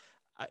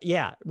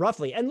 Yeah,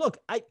 roughly. And look,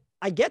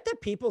 I get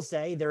that people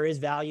say there is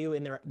value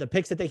in the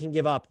picks that they can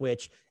give up,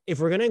 which if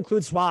we're going to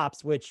include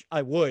swaps, which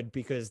I would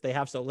because they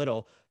have so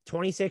little,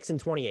 26 and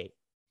 28,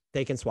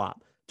 they can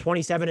swap.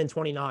 27 and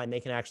 29, they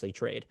can actually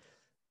trade.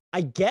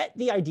 I get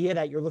the idea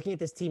that you're looking at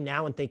this team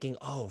now and thinking,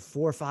 4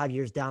 or 5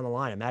 years down the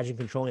line, imagine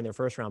controlling their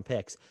first round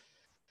picks.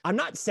 I'm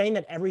not saying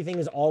that everything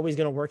is always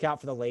going to work out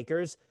for the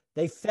Lakers.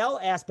 They fell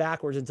ass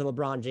backwards into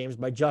LeBron James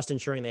by just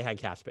ensuring they had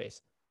cap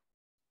space.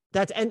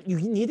 And you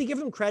need to give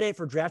them credit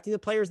for drafting the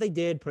players they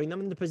did, putting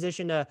them in the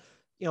position to,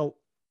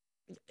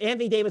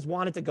 Anthony Davis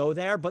wanted to go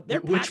there, but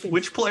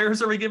which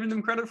players are we giving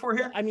them credit for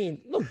here? I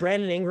mean, look,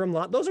 Brandon Ingram,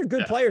 those are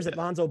good players at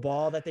Lonzo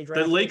Ball that they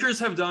drafted. The Lakers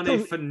have done a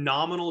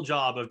phenomenal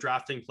job of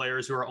drafting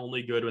players who are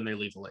only good when they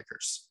leave the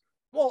Lakers.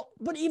 Well,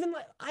 but even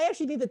I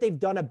actually think that they've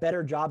done a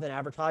better job than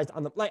advertised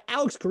on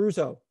Alex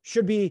Caruso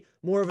should be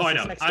more of a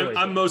success story.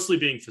 I'm mostly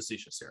being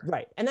facetious here.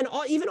 Right. And then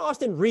even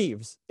Austin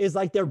Reeves is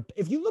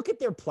if you look at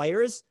their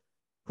players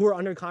who are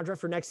under contract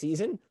for next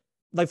season,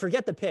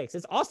 forget the picks.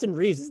 It's Austin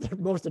Reeves is their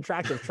most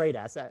attractive trade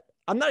asset.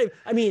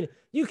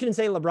 You can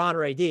say LeBron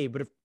or AD,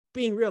 but if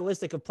being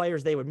realistic of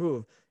players they would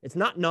move, it's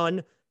not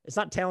Nunn. It's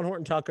not Talon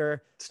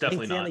Horton-Tucker. It's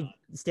definitely not.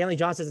 Stanley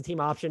Johnson's a team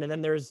option. And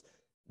then there's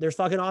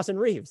fucking Austin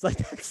Reeves.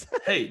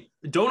 Hey,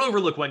 don't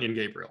overlook Wenyen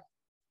Gabriel.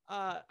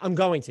 I'm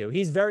going to.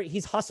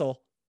 He's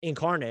hustle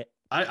incarnate.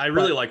 I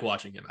really like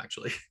watching him,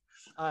 actually.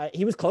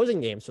 He was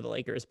closing games for the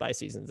Lakers by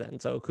season's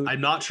end. So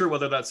I'm not sure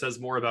whether that says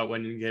more about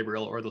Wenyen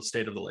Gabriel or the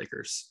state of the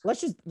Lakers.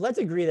 Let's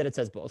agree that it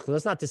says both, because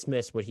let's not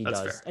dismiss what he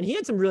does. Fair. And he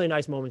had some really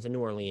nice moments in New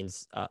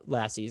Orleans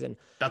last season.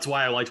 That's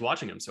why I liked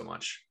watching him so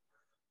much.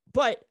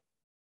 But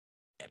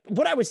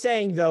what I was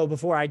saying, though,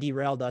 before I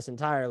derailed us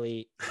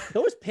entirely,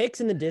 those picks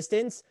in the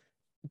distance,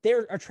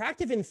 they're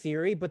attractive in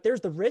theory, but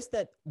there's the risk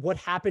that what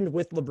happened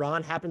with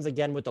LeBron happens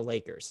again with the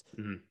Lakers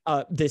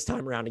this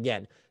time around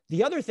again.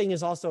 The other thing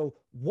is also,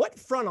 what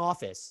front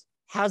office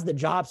has the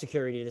job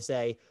security to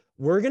say,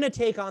 we're going to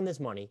take on this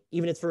money,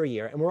 even if it's for a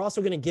year, and we're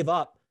also going to give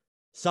up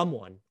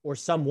someone or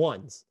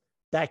someones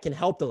that can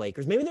help the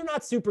Lakers. Maybe they're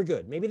not super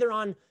good. Maybe they're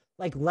on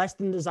less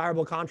than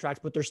desirable contracts,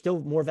 but they're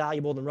still more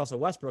valuable than Russell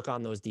Westbrook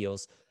on those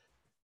deals.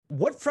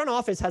 What front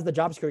office has the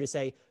job security to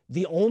say,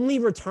 the only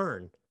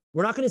return,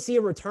 we're not going to see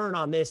a return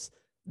on this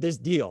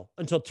deal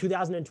until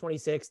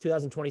 2026,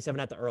 2027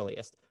 at the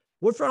earliest?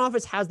 What front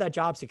office has that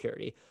job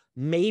security?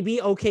 Maybe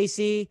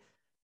OKC,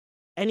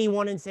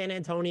 anyone in San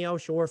Antonio,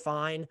 sure,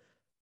 fine.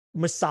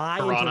 Masai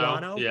in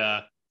Toronto.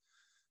 Yeah.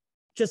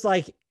 Just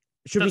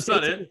should we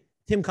say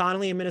Tim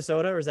Connolly in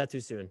Minnesota, or is that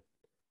too soon?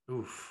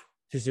 Oof.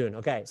 Too soon.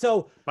 Okay.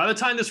 So by the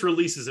time this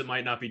releases, it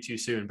might not be too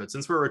soon, but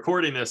since we're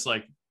recording this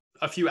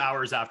a few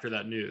hours after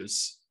that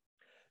news.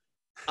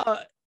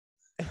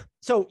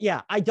 So yeah,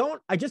 I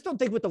just don't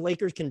think what the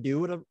Lakers can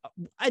do.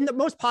 And the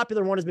most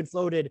popular one has been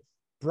floated,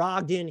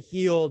 Brogdon,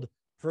 Hield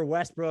for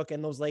Westbrook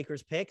and those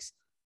Lakers picks.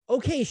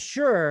 Okay,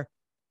 sure.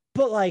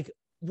 But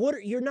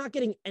you're not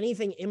getting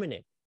anything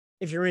imminent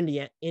if you're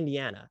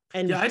Indiana.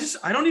 And yeah,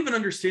 I don't even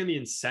understand the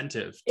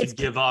incentive to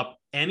give up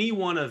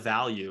anyone of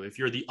value if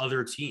you're the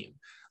other team.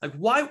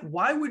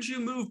 Why would you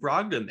move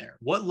Brogdon there?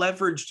 What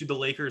leverage do the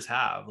Lakers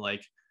have?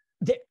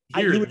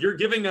 You're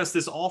giving us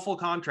this awful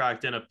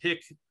contract and a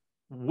pick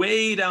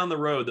way down the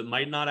road that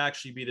might not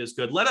actually be this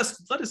good. Let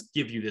us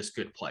give you this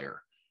good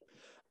player.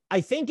 I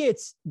think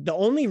it's the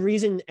only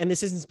reason, and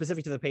this isn't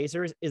specific to the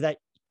Pacers, is that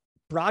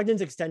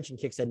Brogdon's extension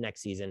kicks in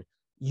next season.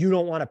 You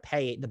don't want to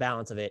pay the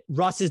balance of it.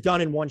 Russ is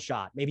done in one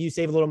shot. Maybe you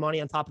save a little money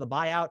on top of the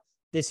buyout.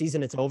 This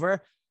season, it's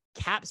over.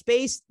 Cap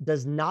space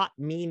does not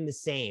mean the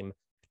same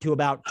to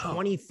about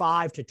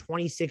 25 to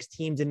 26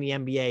 teams in the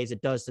NBA as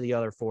it does to the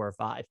other 4 or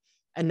 5.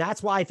 And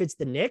that's why if it's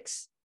the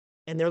Knicks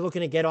and they're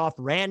looking to get off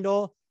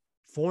Randall,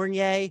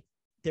 Fournier,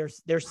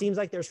 there seems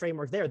like there's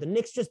framework there. The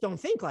Knicks just don't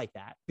think like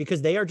that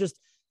because they are just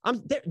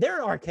they're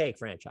an archaic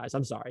franchise.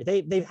 I'm sorry.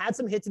 They've had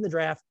some hits in the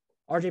draft.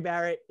 RJ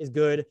Barrett is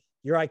good.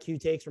 Your IQ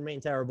takes remain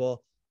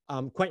terrible.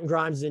 Quentin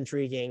Grimes is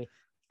intriguing.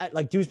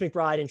 like Deuce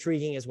McBride,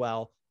 intriguing as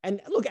well.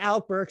 And look,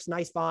 Alec Burks,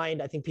 nice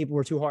find. I think people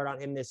were too hard on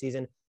him this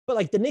season. But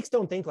like the Knicks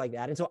don't think like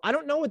that. And so I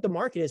don't know what the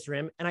market is for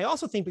him. And I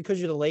also think because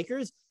you're the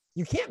Lakers,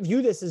 you can't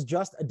view this as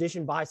just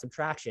addition by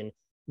subtraction.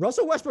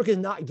 Russell Westbrook is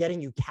not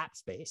getting you cap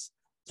space.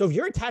 So if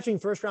you're attaching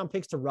first round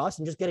picks to Russ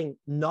and just getting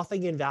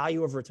nothing in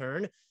value of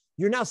return,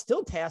 you're now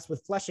still tasked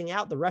with fleshing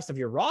out the rest of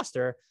your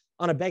roster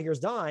on a beggar's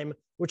dime,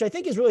 which I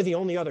think is really the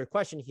only other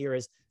question here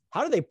is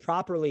how do they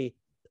properly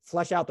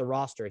flesh out the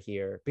roster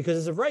here? Because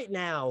as of right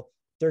now,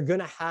 they're going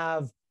to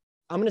have,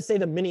 I'm going to say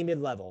the mini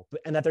mid-level,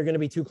 and that they're going to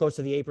be too close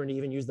to the apron to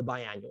even use the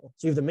biannual.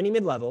 So you have the mini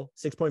mid-level,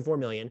 6.4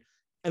 million,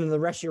 and then the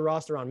rest of your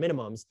roster on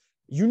minimums.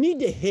 You need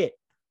to hit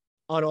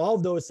on all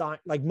of those,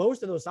 like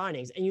most of those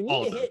signings, and you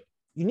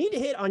need to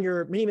hit on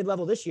your mini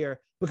mid-level this year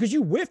because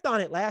you whiffed on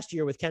it last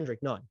year with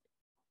Kendrick Nunn.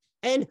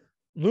 And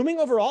looming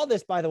over all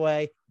this, by the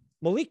way,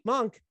 Malik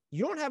Monk,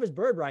 you don't have his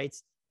bird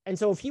rights. And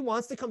so if he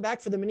wants to come back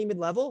for the mini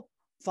mid-level,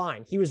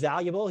 fine. He was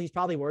valuable. He's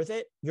probably worth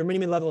it. Your mini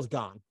mid-level is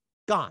gone.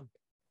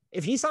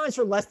 If he signs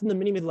for less than the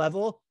mini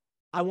mid-level,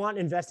 I want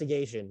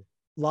investigation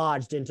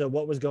lodged into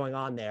what was going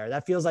on there.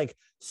 That feels like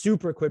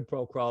super quid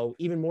pro quo,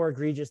 even more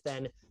egregious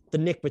than the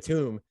Nick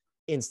Batum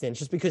instance,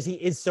 just because he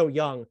is so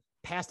young,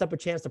 passed up a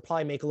chance to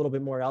probably make a little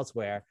bit more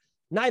elsewhere.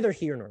 Neither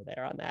here nor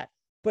there on that.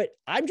 But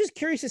I'm just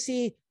curious to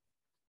see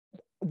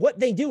what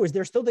they do. Is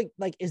there still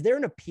is there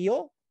an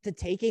appeal to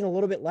taking a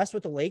little bit less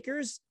with the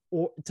Lakers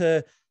or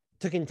to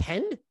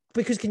contend?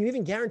 Because can you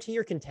even guarantee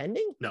you're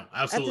contending? No,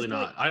 absolutely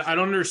not. I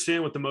don't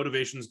understand what the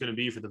motivation is going to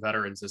be for the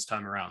veterans this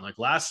time around. Like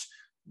last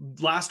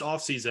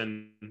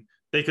offseason,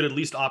 they could at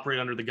least operate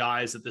under the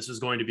guise that this is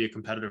going to be a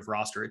competitive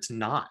roster. It's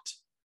not.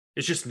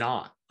 It's just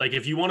not. Like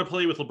if you want to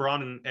play with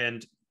LeBron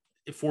and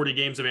 40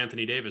 games of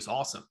Anthony Davis,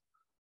 awesome.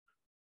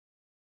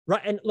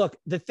 Right. And look,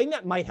 the thing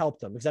that might help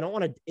them, because I don't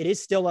want to, it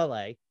is still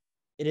LA.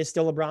 It is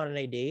still LeBron and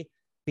AD.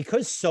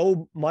 Because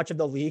so much of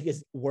the league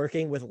is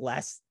working with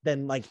less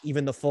than like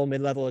even the full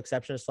mid-level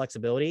exception is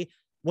flexibility.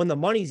 When the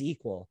money's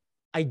equal,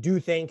 I do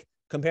think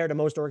compared to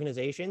most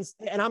organizations,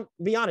 and I'm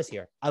be honest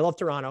here, I love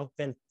Toronto,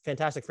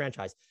 fantastic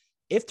franchise.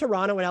 If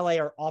Toronto and LA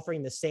are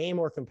offering the same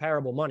or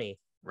comparable money,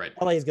 right,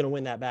 LA is going to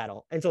win that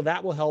battle. And so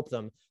that will help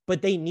them,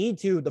 but they need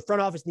to, the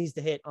front office needs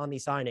to hit on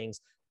these signings.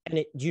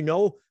 And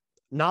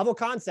novel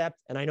concept.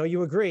 And I know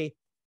you agree.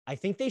 I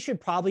think they should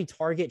probably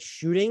target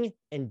shooting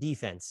and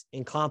defense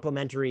in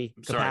complementary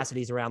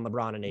capacities around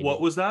LeBron and AD. What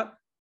was that?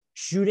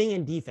 Shooting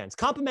and defense,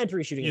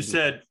 complementary shooting. You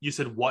said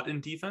what in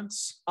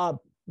defense?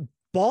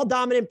 Ball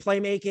dominant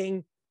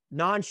playmaking,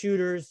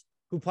 non-shooters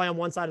who play on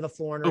one side of the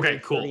floor. And okay,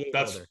 cool.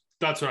 That's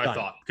what I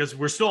thought, because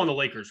we're still on the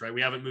Lakers, right?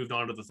 We haven't moved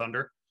on to the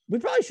Thunder. We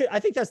probably should.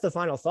 I think that's the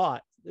final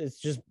thought. It's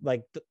just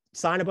like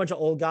sign a bunch of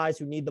old guys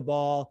who need the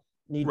ball,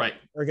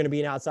 are going to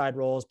be in outside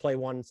roles, play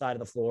one side of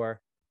the floor.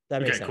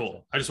 That makes sense.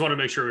 Cool. I just want to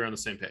make sure we're on the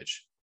same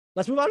page.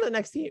 Let's move on to the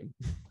next team.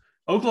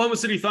 Oklahoma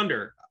City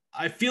Thunder.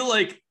 I feel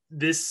like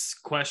this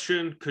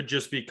question could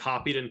just be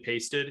copied and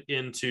pasted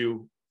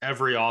into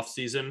every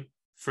offseason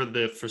for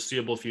the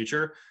foreseeable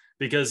future,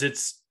 because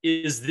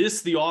is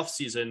this the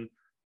offseason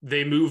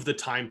they move the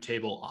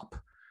timetable up?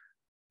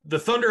 The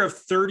Thunder have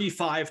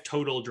 35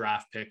 total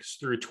draft picks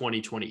through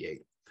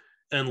 2028.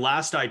 And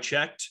last I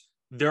checked,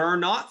 there are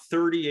not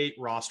 38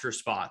 roster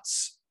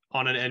spots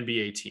on an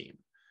NBA team.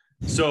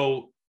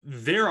 So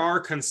there are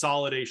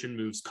consolidation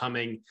moves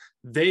coming.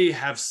 They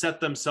have set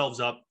themselves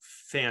up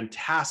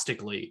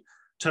fantastically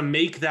to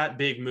make that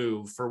big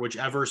move for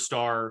whichever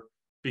star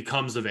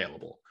becomes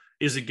available.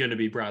 Is it going to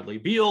be Bradley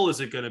Beal? Is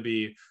it going to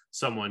be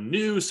someone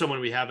new, someone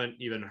we haven't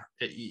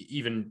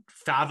even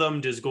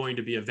fathomed is going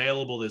to be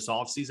available this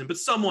offseason? But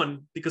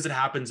someone, because it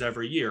happens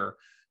every year,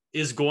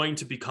 is going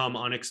to become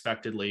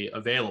unexpectedly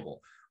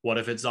available. What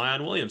if it's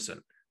Zion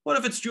Williamson? What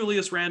if it's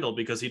Julius Randle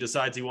because he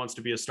decides he wants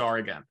to be a star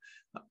again?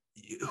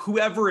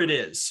 Whoever it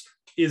is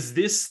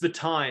this the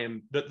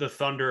time that the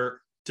Thunder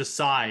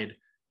decide,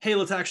 hey,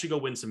 let's actually go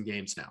win some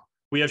games now?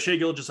 We have Shai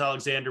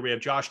Gilgeous-Alexander, we have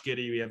Josh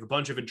Giddey, we have a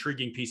bunch of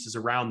intriguing pieces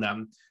around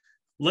them.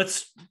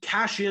 Let's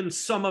cash in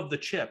some of the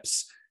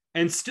chips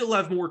and still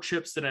have more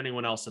chips than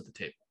anyone else at the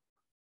table.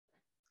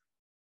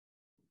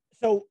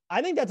 So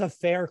I think that's a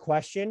fair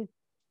question.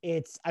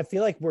 I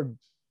feel like we're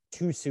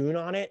too soon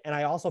on it. And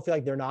I also feel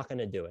like they're not going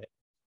to do it.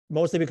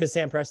 Mostly because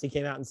Sam Presti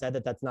came out and said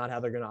that that's not how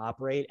they're going to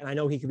operate. And I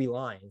know he could be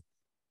lying,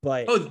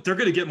 but they're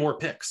going to get more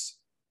picks.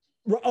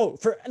 But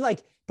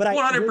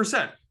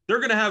 100%. They're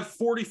going to have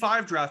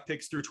 45 draft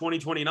picks through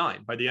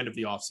 2029 by the end of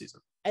the offseason.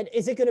 And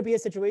is it going to be a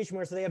situation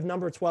where, so they have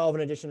number 12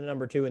 in addition to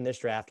number 2 in this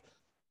draft?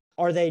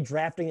 Are they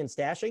drafting and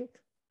stashing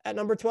at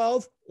number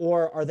 12?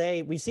 Or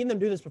we've seen them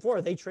do this before.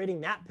 Are they trading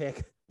that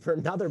pick for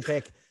another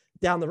pick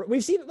down the road?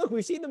 We've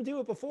seen them do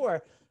it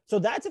before. So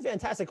that's a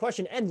fantastic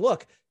question. And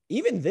look,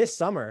 even this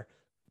summer,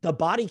 the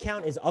body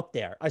count is up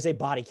there. I say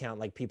body count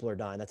like people are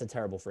dying. That's a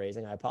terrible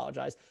phrasing. I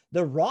apologize.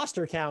 The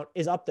roster count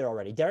is up there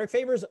already. Derek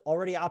Favors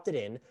already opted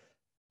in.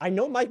 I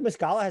know Mike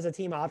Muscala has a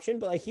team option,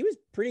 but he was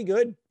pretty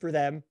good for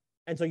them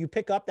And so you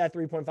pick up that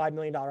 $3.5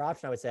 million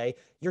option, I would say.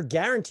 You're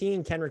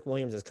guaranteeing Kenrich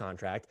Williams'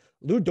 contract.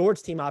 Lou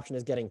Dort's team option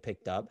is getting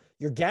picked up.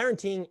 You're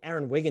guaranteeing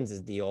Aaron Wiggins'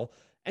 deal.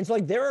 And so,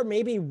 like, there are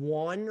maybe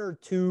one or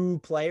two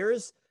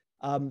players,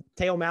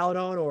 Theo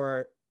Maladon,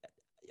 or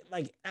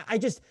like,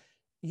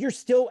 you're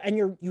still, and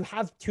you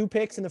have 2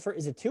 picks in the first,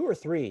 is it 2 or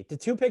 3? The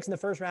 2 picks in the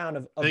first round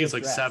of I think it's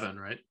like draft. 7,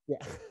 right? Yeah.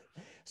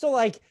 So,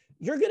 like,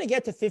 you're going to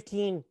get to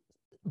 15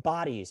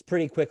 bodies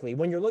pretty quickly.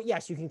 When you're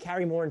yes, you can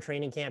carry more in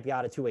training camp,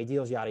 yada, 2-way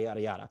deals, yada,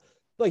 yada, yada.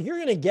 But you're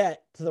going to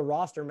get to the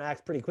roster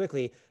max pretty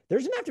quickly.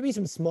 There's going to have to be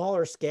some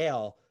smaller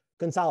scale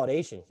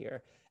consolidation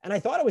here. And I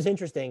thought it was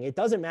interesting. It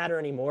doesn't matter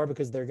anymore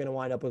because they're going to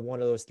wind up with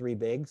one of those 3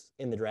 bigs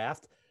in the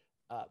draft.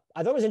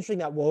 I thought it was interesting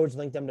that Woj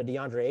linked them to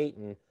DeAndre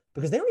Ayton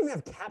because they don't even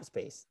have cap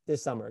space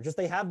this summer. Just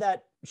they have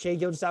that Shai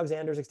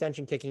Gilgeous-Alexander's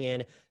extension kicking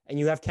in, and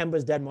you have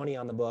Kemba's dead money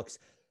on the books.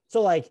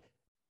 So, like,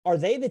 are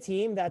they the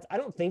team that I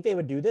don't think they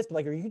would do this, but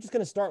like, are you just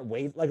going to start are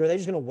they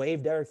just going to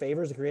waive Derek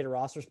Favors to create a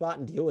roster spot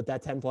and deal with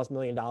that $10+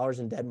 million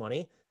in dead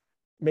money?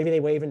 Maybe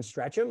they waive and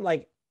stretch him.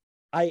 Like,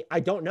 I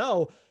don't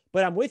know,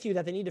 but I'm with you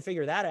that they need to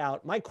figure that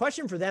out. My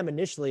question for them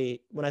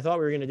initially, when I thought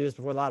we were going to do this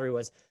before the lottery,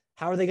 was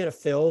how are they going to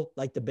fill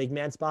like the big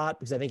man spot?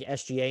 Because I think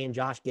SGA and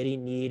Josh Giddey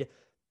need,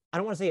 I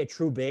don't want to say a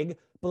true big,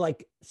 but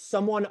like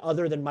someone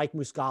other than Mike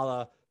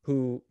Muscala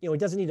who, he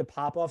doesn't need to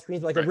pop off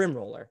screens, but like a rim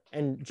roller.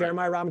 And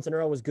Jeremiah Robinson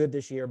Earl was good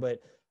this year,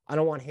 but I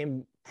don't want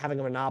him having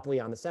a monopoly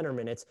on the center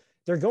minutes.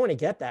 They're going to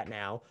get that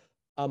now.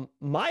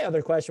 My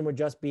other question would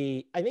just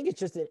be, I think it's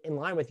just in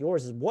line with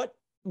yours, is what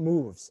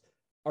moves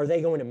are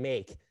they going to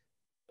make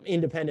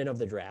independent of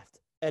the draft?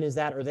 And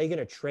are they going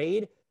to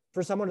trade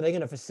for someone? Are they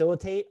going to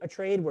facilitate a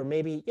trade where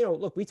maybe,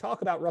 look, we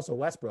talk about Russell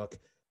Westbrook.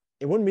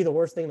 It wouldn't be the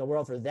worst thing in the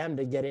world for them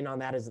to get in on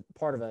that as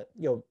part of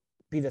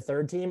be the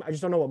third team. I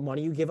just don't know what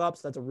money you give up.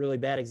 So that's a really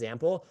bad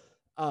example.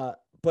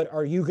 But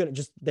are you going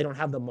to they don't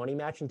have the money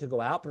matching to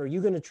go out, but are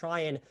you going to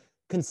try and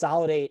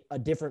consolidate a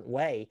different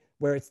way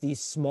where it's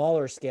these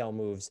smaller scale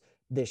moves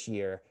this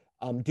year?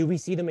 Do we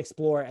see them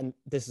explore? And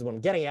this is what I'm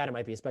getting at. It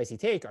might be a spicy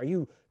take. Are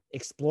you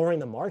exploring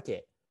the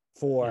market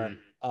for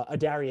a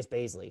Darius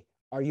Baisley?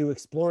 Are you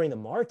exploring the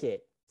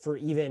market for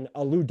even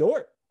a Lou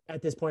Dort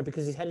at this point?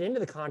 Because he's headed into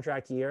the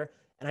contract year.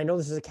 And I know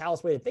this is a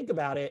callous way to think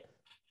about it.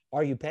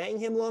 Are you paying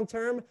him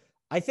long-term?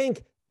 I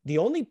think the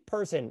only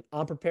person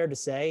I'm prepared to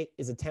say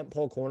is a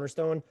tentpole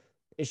cornerstone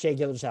is Shai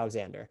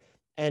Gilgeous-Alexander.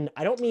 And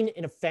I don't mean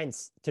an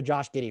offense to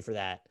Josh Giddey for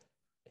that.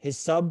 His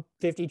sub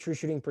 50 true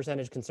shooting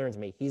percentage concerns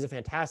me. He's a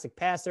fantastic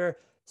passer,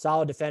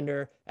 solid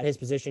defender at his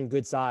position,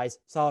 good size,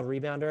 solid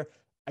rebounder.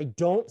 I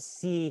don't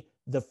see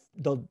the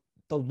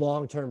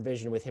long-term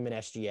vision with him in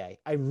SGA.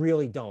 I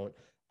really don't.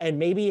 And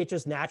maybe it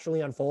just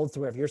naturally unfolds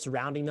to where if you're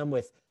surrounding them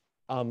with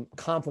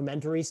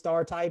complementary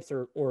star types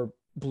or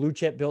blue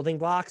chip building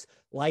blocks,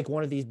 like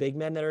one of these big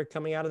men that are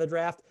coming out of the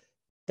draft,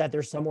 that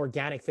there's some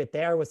organic fit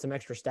there with some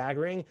extra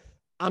staggering.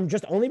 I'm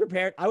just only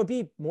prepared. I would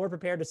be more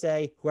prepared to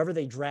say whoever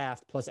they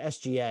draft plus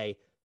SGA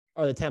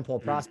are the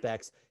tentpole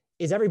prospects.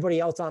 Is everybody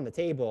else on the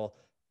table?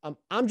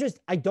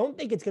 I don't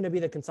think it's going to be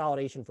the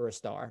consolidation for a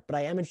star, but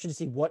I am interested to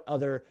see what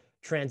other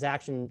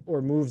transaction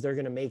or moves they're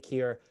going to make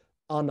here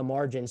on the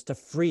margins to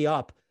free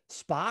up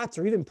spots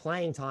or even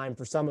playing time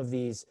for some of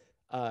these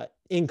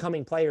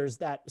incoming players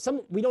that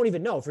we don't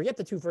even know. Forget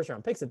the 2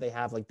 first-round picks that they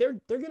have. Like they're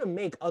going to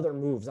make other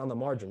moves on the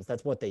margins.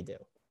 That's what they do.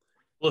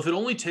 Well, if it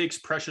only takes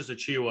Precious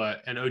Achiuwa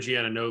and OG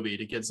Anunoby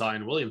to get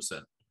Zion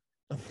Williamson.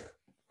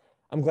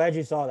 I'm glad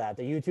you saw that.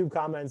 The YouTube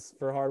comments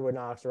for Hardwood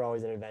Knocks are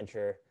always an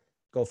adventure.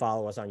 Go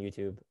follow us on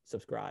YouTube,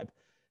 subscribe.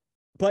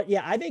 But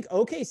yeah, I think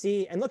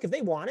OKC, and look, if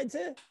they wanted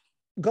to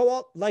go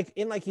up,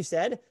 like you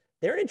said,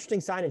 they're an interesting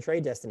sign and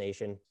trade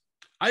destination.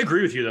 I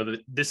agree with you though,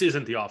 that this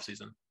isn't the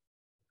offseason.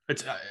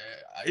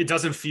 It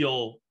doesn't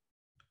feel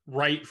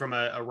right from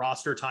a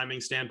roster timing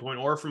standpoint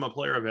or from a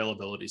player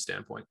availability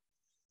standpoint.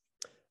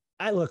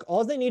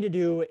 All they need to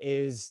do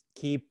is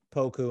keep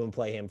Poku and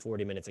play him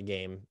 40 minutes a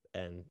game,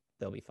 and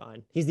they'll be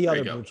fine. He's the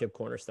other blue chip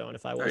cornerstone,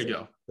 if I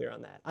wasn't clear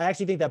on that. I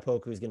actually think that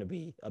Poku is going to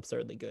be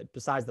absurdly good.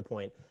 Besides the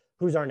point,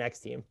 who's our next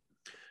team?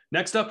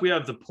 Next up, we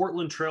have the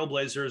Portland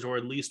Trailblazers, or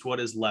at least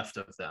what is left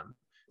of them.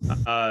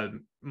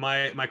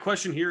 My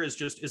question here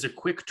is a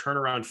quick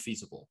turnaround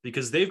feasible?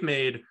 Because they've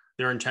made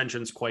their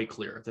intentions quite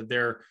clear that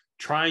they're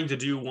trying to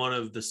do one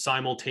of the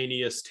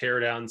simultaneous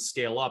teardown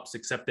scale ups,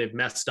 except they've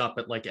messed up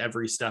at like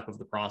every step of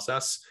the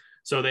process.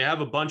 So they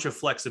have a bunch of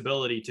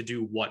flexibility to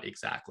do what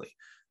exactly.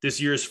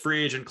 This year's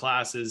free agent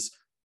class is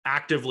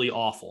actively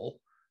awful.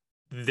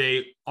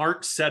 They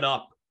aren't set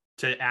up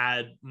to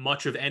add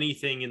much of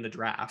anything in the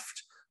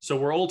draft. So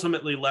we're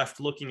ultimately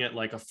left looking at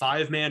like a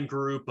 5-man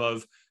group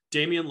of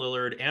Damian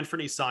Lillard,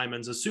 Anthony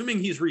Simons, assuming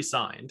he's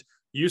re-signed,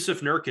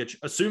 Yusuf Nurkic,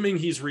 assuming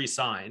he's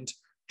re-signed,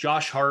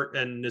 Josh Hart,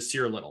 and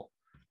Nasir Little.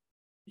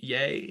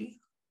 Yay.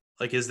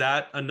 Like, is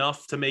that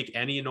enough to make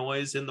any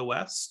noise in the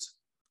West?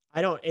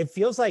 It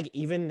feels like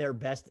even their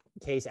best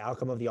case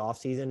outcome of the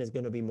offseason is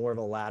going to be more of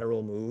a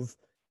lateral move,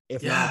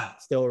 if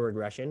not still a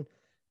regression.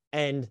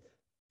 And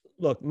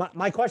look,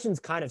 my question's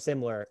kind of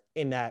similar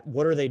in that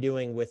what are they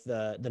doing with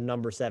the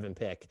number 7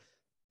 pick?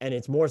 And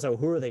it's more so,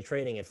 who are they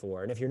trading it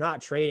for? And if you're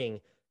not trading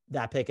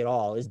that pick at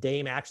all, is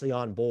Dame actually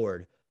on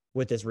board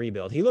with this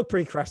rebuild? He looked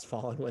pretty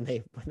crestfallen when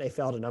they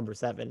fell to number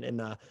 7 in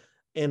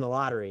the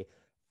lottery.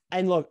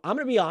 And look, I'm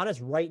going to be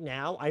honest right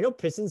now. I know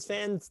Pistons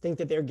fans think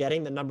that they're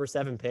getting the number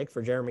 7 pick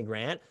for Jeremy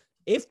Grant.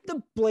 If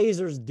the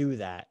Blazers do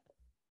that,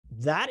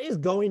 that is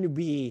going to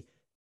be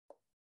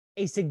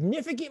a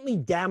significantly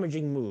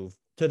damaging move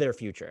to their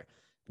future.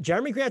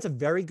 Jeremy Grant's a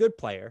very good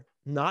player,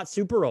 not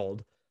super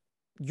old.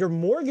 You're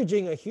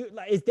mortgaging a huge,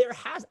 I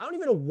don't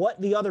even know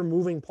what the other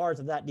moving parts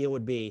of that deal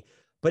would be,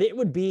 but it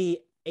would be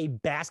a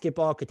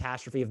basketball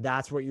catastrophe if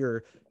that's what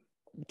you're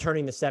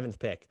turning the 7th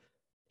pick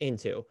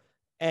into.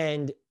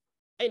 And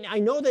I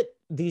know that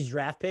these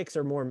draft picks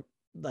are more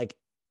like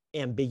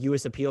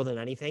ambiguous appeal than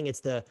anything. It's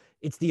the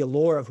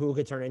allure of who it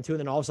could turn into. And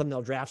then all of a sudden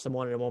they'll draft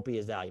someone and it won't be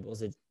as valuable.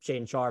 Is it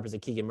Shaedon Sharpe? Is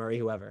it Keegan Murray?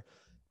 Whoever.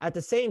 At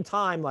the same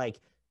time, like,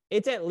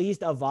 it's at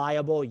least a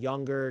viable,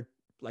 younger,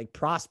 like,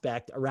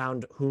 prospect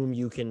around whom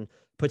you can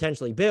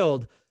potentially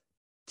build.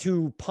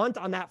 To punt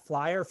on that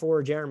flyer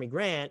for Jeremy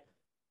Grant,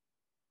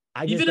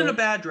 even in a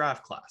bad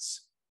draft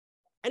class.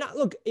 And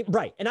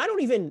right. And I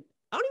don't even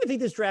think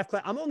this draft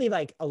class, I'm only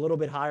like a little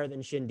bit higher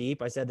than Shin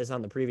Deep. I said this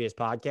on the previous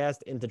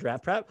podcast into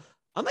draft prep.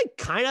 I'm like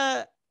kind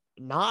of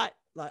not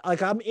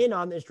like I'm in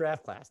on this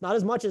draft class, not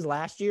as much as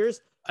last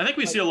year's. I think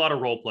we see a lot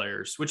of role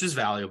players, which is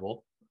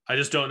valuable. I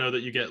just don't know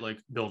that you get like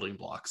building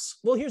blocks.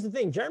 Well, here's the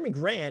thing. Jeremy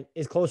Grant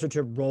is closer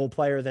to role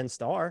player than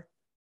star.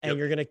 And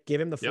you're going to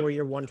give him the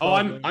 4-year 112.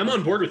 Oh, I'm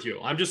on board with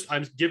you. I'm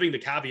giving the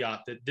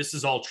caveat that this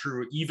is all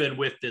true, even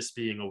with this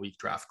being a weak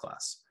draft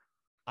class.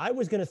 I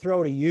was going to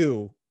throw to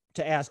you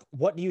to ask,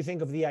 what do you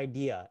think of the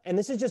idea? And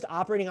this is just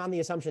operating on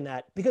the assumption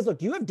that, because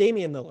look, you have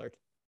Damian Lillard,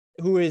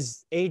 who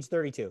is age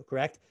 32,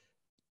 correct?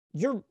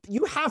 You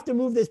have to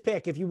move this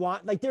pick if you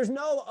want. Like, there's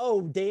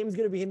no, Dame's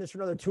going to be in this for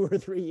another 2 or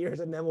 3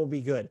 years and then we'll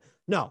be good.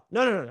 No.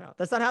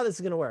 That's not how this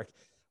is going to work.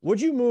 Would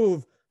you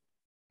move?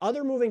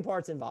 Other moving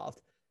parts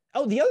involved.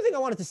 Oh, the other thing I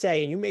wanted to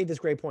say, and you made this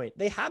great point,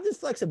 they have this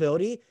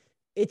flexibility.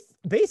 It's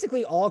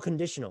basically all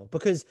conditional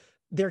because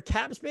their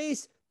cap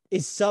space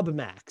is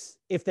sub-max.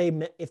 If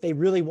they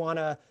really want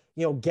to,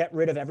 get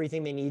rid of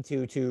everything they need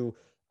to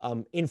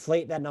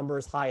inflate that number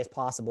as high as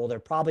possible, they're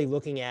probably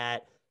looking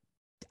at,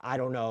 I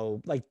don't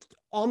know, like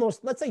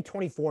almost, let's say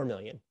 24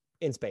 million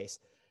in space.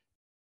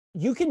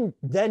 You can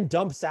then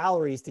dump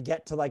salaries to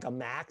get to like a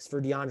max for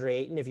DeAndre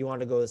Ayton if you want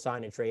to go the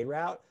sign and trade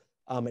route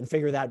and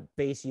figure that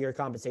base year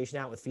compensation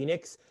out with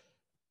Phoenix.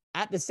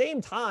 At the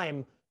same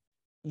time,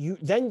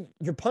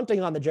 you're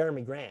punting on the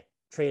Jeremy Grant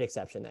trade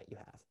exception that you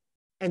have.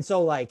 And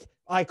so, like,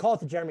 I call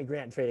it the Jeremy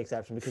Grant trade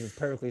exception because it's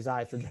perfectly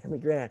sized for Jeremy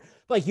Grant.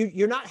 But like,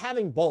 you're not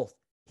having both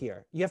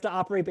here. You have to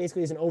operate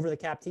basically as an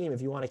over-the-cap team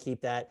if you want to keep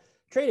that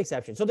trade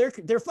exception. So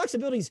their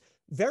flexibility is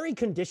very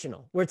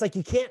conditional, where it's like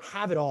you can't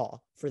have it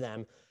all for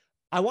them.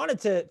 I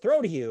wanted to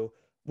throw to you,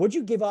 would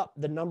you give up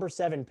the number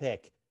 7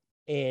 pick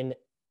in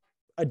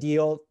a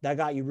deal that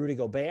got you Rudy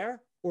Gobert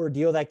or a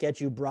deal that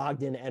gets you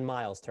Brogdon and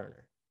Miles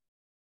Turner?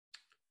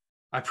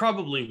 I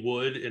probably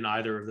would in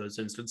either of those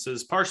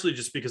instances, partially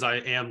just because I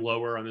am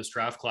lower on this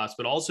draft class,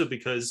 but also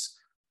because,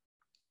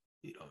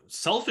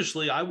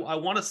 selfishly, I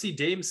want to see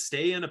Dame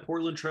stay in a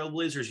Portland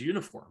Trailblazers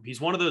uniform. He's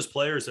one of those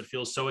players that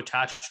feels so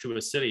attached to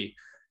a city.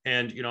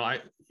 And,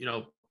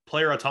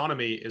 player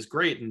autonomy is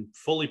great and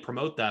fully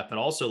promote that. But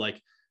also,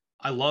 like,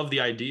 I love the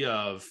idea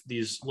of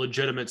these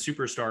legitimate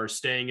superstars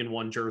staying in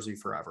one jersey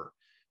forever.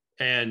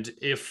 And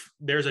if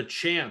there's a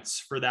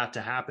chance for that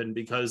to happen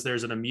because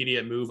there's an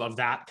immediate move of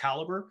that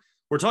caliber,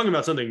 we're talking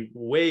about something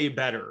way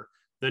better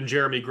than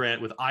Jeremy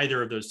Grant with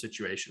either of those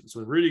situations.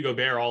 With Rudy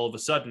Gobert, all of a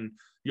sudden,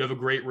 you have a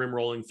great rim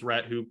rolling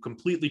threat who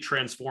completely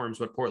transforms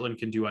what Portland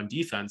can do on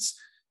defense.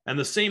 And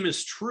the same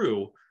is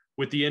true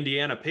with the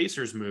Indiana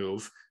Pacers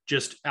move,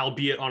 just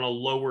albeit on a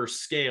lower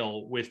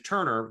scale with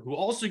Turner, who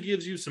also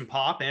gives you some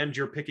pop, and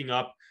you're picking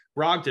up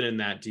Brogdon in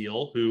that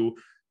deal, who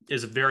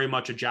is very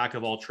much a jack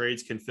of all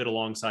trades, can fit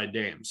alongside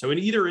Dame. So in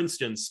either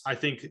instance, I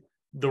think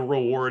the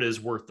reward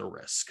is worth the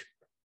risk.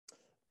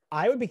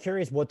 I would be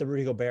curious what the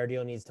Rudy Gobert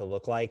deal needs to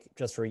look like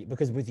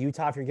because with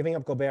Utah, if you're giving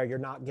up Gobert, you're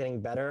not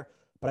getting better,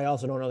 but I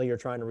also don't know that you're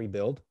trying to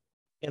rebuild.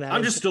 And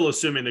I'm just still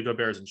assuming that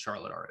Gobert's in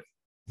Charlotte already.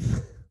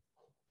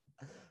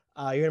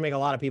 You're going to make a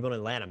lot of people in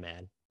Atlanta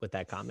mad with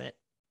that comment.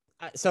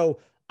 So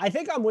I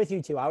think I'm with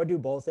you too. I would do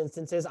both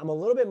instances. I'm a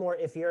little bit more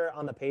iffier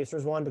on the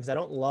Pacers one because I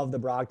don't love the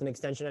Brogdon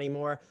extension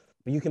anymore,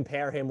 but you can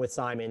pair him with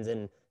Simons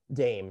and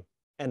Dame,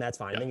 and that's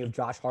fine. Yeah. And then you have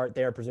Josh Hart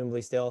there,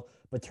 presumably still,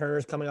 but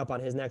Turner's coming up on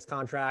his next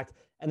contract.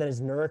 And then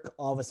is Nurk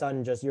all of a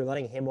sudden just you're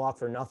letting him walk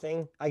for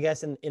nothing, I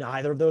guess, in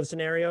either of those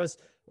scenarios?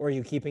 Or are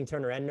you keeping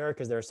Turner and Nurk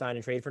because they're a sign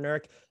and trade for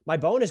Nurk? My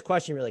bonus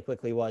question really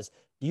quickly was,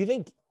 do you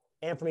think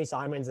Anthony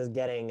Simons is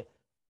getting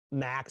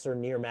max or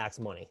near max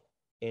money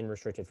in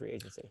restricted free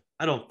agency?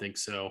 I don't think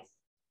so.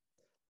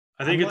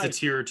 I think it's a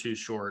tier or two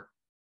short.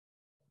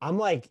 I'm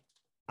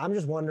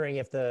just wondering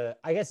if the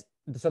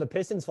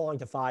Pistons falling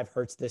to 5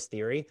 hurts this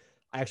theory.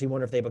 I actually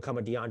wonder if they become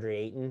a DeAndre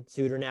Ayton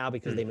suitor now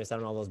because they missed out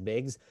on all those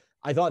bigs.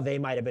 I thought they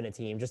might have been a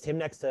team. Just him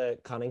next to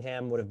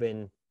Cunningham would have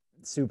been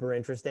super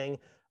interesting.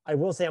 I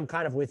will say I'm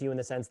kind of with you in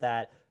the sense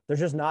that there's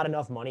just not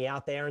enough money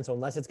out there. And so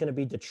unless it's going to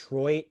be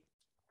Detroit,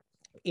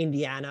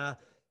 Indiana,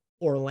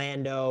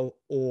 Orlando,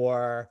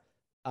 or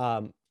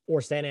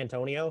San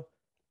Antonio,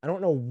 I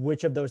don't know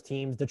which of those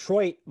teams.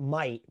 Detroit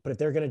might, but if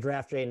they're going to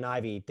draft Jaden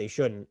Ivey, they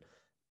shouldn't.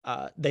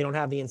 They don't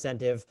have the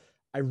incentive.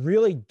 I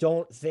really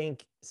don't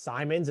think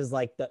Simons is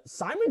like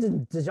Simons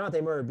and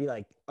DeJounte Murray would be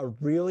like a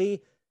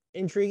really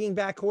intriguing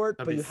backcourt.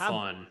 That'd be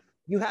fun.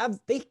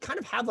 They kind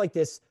of have like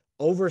this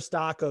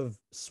overstock of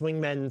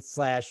swingmen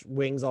 /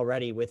 wings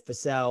already with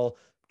Vassell.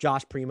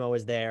 Josh Primo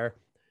is there.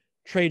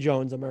 Trey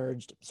Jones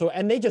emerged. So,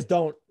 and they just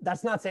don't,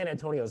 that's not San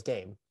Antonio's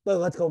game. But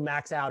let's go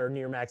max out or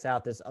near max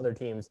out this other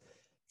team's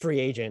free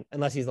agent,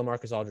 unless he's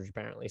LaMarcus Aldridge,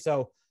 apparently.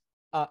 So,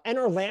 and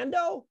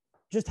Orlando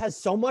just has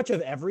so much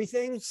of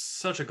everything.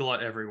 Such a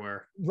glut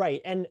everywhere. Right.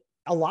 And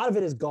a lot of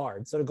it is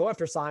guard. So to go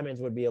after Simons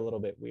would be a little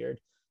bit weird.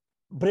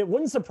 But it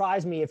wouldn't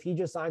surprise me if he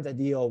just signs a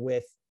deal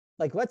with,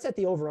 like, let's set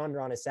the over-under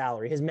on his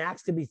salary. His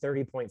max could be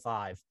 30.5.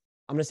 I'm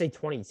going to say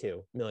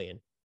 22 million.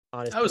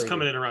 On his I was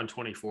coming in around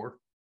 24.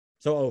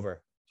 So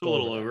over. So a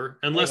little over.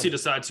 Unless he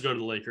decides to go to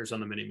the Lakers on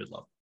the mid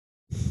level.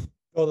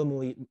 Go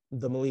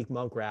the Malik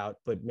Monk route,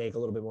 but make a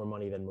little bit more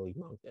money than Malik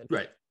Monk did.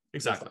 Right.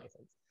 Exactly.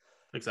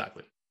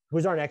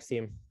 Who's our next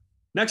team?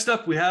 Next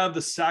up, we have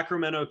the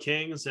Sacramento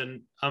Kings,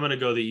 and I'm going to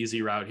go the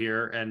easy route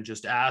here and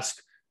just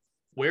ask,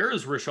 where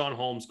is Richaun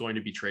Holmes going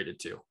to be traded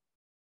to?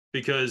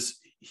 Because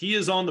he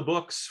is on the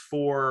books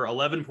for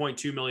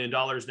 $11.2 million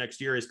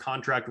next year. His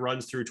contract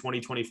runs through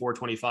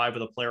 2024-25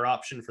 with a player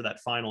option for that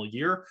final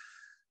year.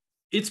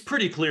 It's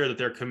pretty clear that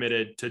they're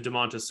committed to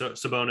Domantas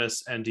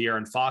Sabonis and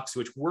De'Aaron Fox,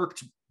 which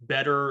worked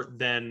better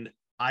than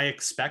I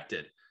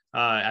expected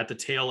at the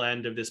tail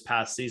end of this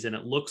past season.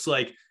 It looks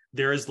like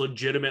there is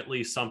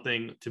legitimately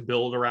something to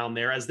build around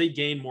there as they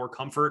gain more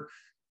comfort.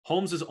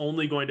 Holmes is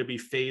only going to be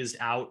phased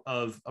out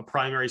of a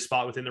primary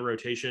spot within the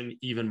rotation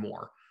even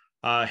more.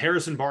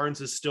 Harrison Barnes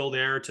is still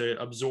there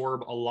to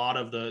absorb a lot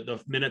of the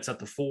minutes at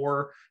the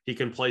 4. He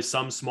can play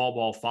some small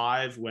ball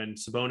 5 when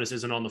Sabonis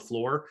isn't on the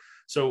floor.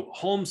 So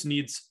Holmes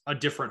needs a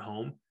different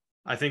home.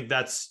 I think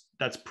that's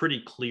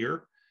pretty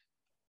clear.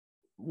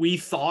 We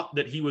thought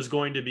that he was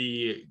going to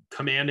be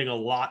commanding a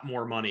lot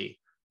more money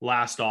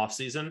last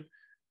offseason.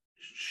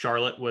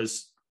 Charlotte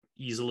was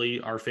easily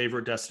our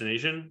favorite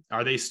destination.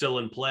 Are they still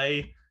in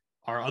play?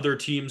 Are other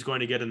teams going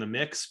to get in the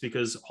mix?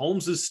 Because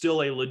Holmes is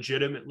still a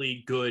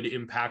legitimately good,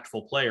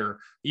 impactful player,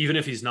 even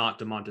if he's not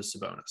Domantas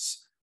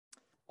Sabonis.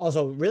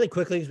 Also, really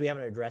quickly, because we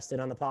haven't addressed it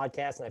on the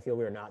podcast, and I feel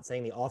we are not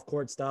saying the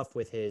off-court stuff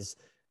with his,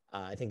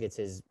 I think it's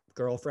his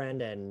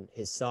girlfriend and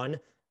his son.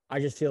 I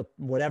just feel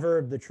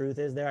whatever the truth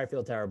is there, I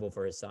feel terrible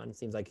for his son. It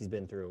seems like he's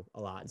been through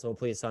a lot. So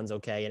hopefully his son's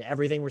okay. And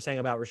everything we're saying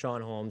about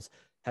Richaun Holmes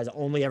has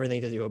only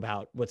everything to do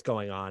about what's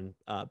going on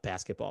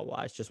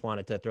basketball-wise. Just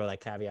wanted to throw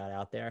that caveat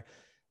out there.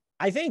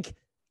 I think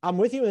I'm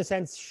with you in the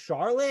sense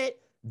Charlotte,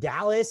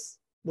 Dallas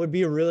would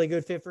be a really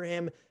good fit for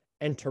him,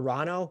 and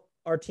Toronto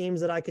are teams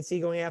that I could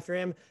see going after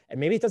him. And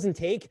maybe it doesn't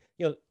take,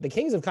 the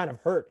Kings have kind of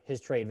hurt his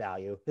trade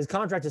value. His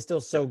contract is still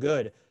so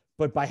good,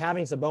 but by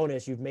having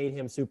Sabonis, you've made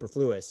him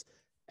superfluous,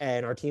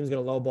 and our team's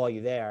going to lowball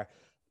you there.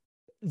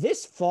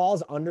 This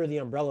falls under the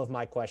umbrella of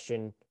my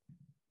question.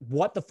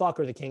 What the fuck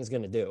are the Kings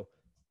going to do?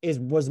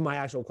 Was my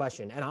actual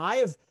question. And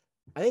I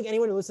think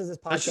anyone who listens to this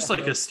podcast, that's just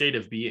like a state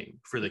of being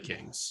for the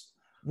Kings.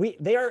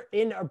 They are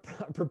in a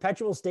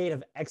perpetual state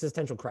of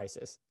existential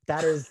crisis.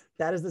 That is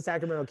the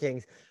Sacramento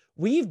Kings.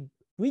 We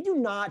do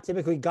not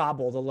typically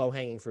gobble the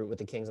low-hanging fruit with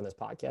the Kings on this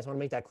podcast. I want to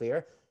make that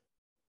clear.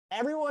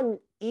 Everyone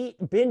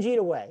binge eat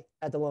away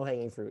at the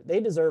low-hanging fruit.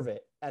 They deserve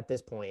it at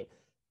this point.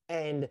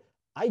 And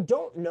I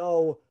don't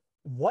know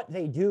what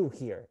they do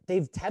here.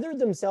 They've tethered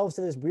themselves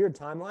to this weird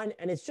timeline,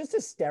 and it's just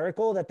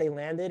hysterical that they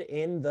landed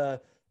in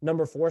the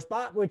number 4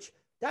 spot, which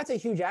that's a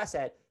huge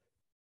asset.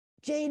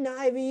 Jaden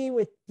Ivey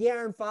with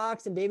De'Aaron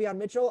Fox and Davion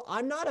Mitchell,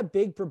 I'm not a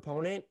big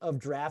proponent of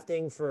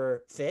drafting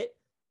for fit.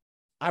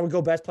 I would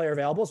go best player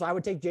available, so I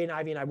would take Jaden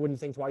Ivey and I wouldn't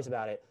think twice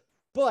about it.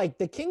 But like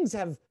the Kings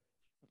have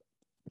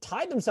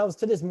tied themselves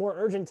to this more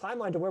urgent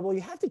timeline to where, well,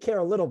 you have to care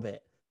a little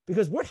bit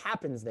because what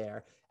happens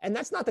there? And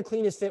that's not the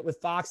cleanest fit with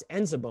Fox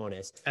and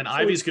Sabonis. And so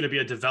Ivey's going to be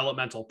a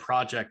developmental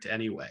project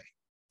anyway.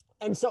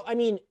 And so, I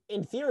mean,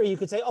 in theory, you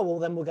could say, oh, well,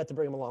 then we'll get to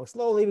bring him along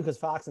slowly because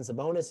Fox and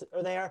Sabonis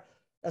are there.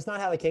 That's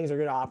not how the Kings are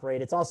going to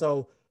operate. It's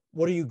also,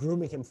 what are you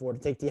grooming him for to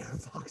take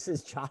De'Aaron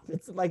Fox's job?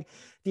 It's like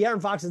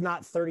De'Aaron Fox is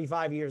not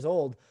 35 years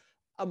old.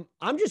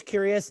 I'm just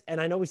curious, and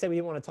I know we said we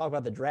didn't want to talk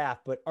about the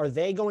draft, but are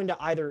they going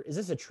to is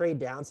this a trade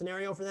down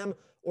scenario for them?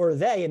 Or are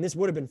they, and this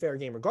would have been fair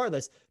game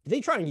regardless, do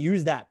they try and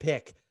use that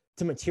pick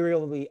to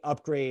materially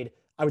upgrade,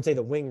 I would say,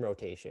 the wing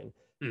rotation?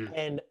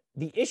 And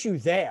the issue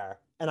there,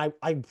 and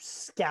I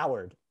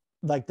scoured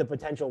like the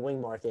potential wing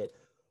market,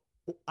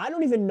 I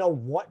don't even know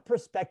what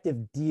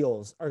prospective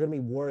deals are going to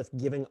be worth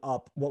giving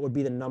up what would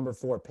be the number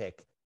 4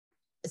 pick.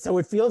 So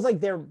it feels like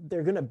they're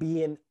going to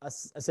be in a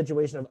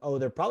situation of,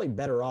 they're probably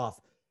better off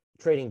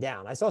trading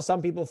down. I saw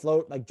some people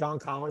float like John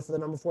Collins for the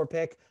number 4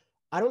 pick.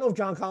 I don't know if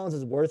John Collins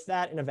is worth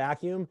that in a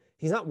vacuum.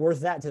 He's not worth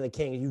that to the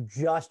Kings. You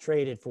just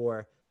traded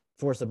for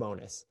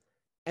Sabonis.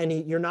 And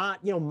you're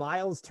not,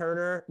 Miles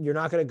Turner, you're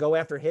not going to go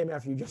after him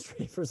after you just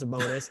traded for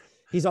Sabonis.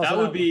 He's also that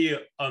would be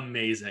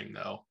amazing,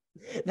 though.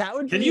 That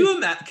would. Can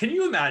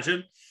you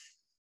imagine?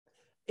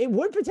 It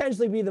would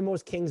potentially be the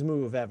most Kings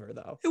move ever,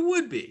 though. It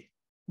would be.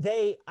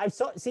 I've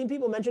seen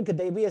people mention, could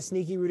they be a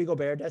sneaky Rudy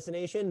Gobert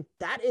destination?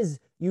 That is,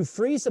 you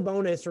free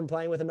Sabonis from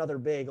playing with another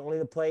big, only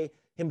to play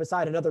him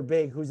beside another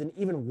big who's an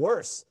even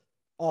worse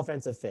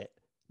offensive fit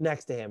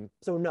next to him.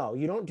 So no,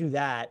 you don't do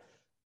that.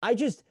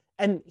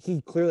 And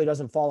he clearly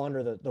doesn't fall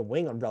under the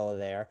wing umbrella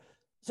there.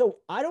 So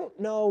I don't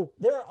know.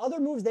 There are other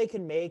moves they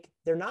can make.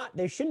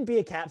 They shouldn't be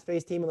a cap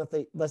space team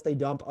unless they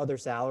dump other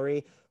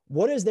salary.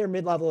 What is their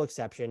mid-level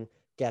exception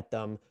get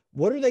them?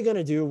 What are they going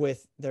to do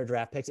with their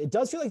draft picks? It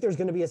does feel like there's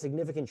going to be a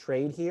significant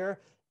trade here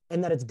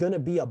and that it's going to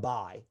be a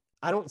buy.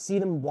 I don't see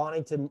them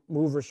wanting to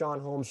move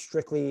Richaun Holmes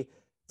strictly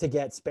to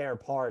get spare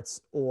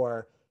parts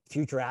or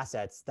future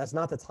assets. That's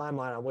not the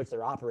timeline on which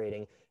they're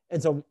operating. And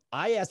so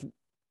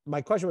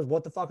my question was,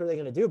 what the fuck are they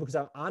going to do? Because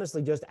I'm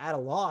honestly just at a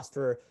loss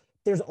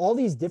there's all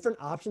these different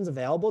options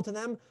available to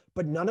them,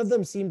 but none of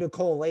them seem to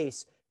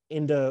coalesce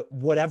into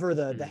whatever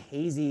the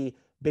hazy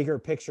bigger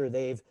picture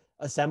they've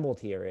assembled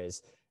here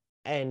is.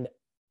 And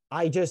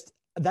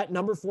that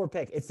number 4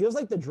 pick, it feels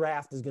like the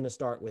draft is going to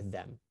start with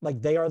them.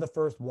 Like they are the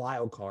first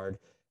wild card.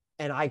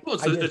 And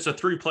it's a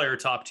 3-player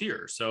top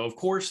tier. So of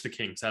course the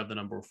Kings have the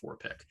number 4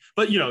 pick,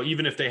 but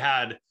even if they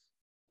had,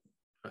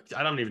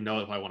 I don't even know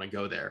if I want to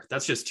go there.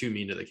 That's just too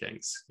mean to the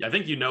Kings. I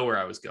think you know where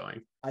I was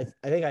going. I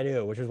think I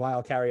do, which is why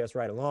I'll carry us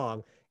right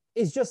along.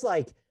 It's just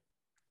like,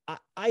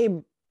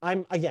 I'm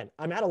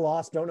at a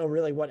loss. Don't know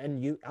really what,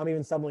 and I'm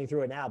even stumbling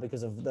through it now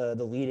because of the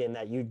lead in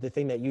the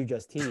thing that you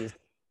just teased.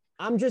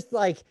 I'm just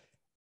like,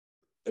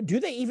 do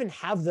they even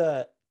have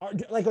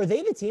are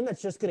they the team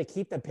that's just going to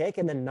keep the pick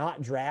and then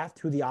not draft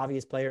who the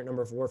obvious player at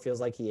number 4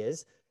 feels like he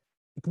is?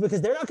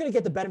 Because they're not going to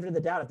get the benefit of the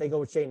doubt if they go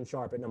with Shaedon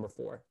Sharpe at number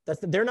 4.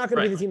 They're not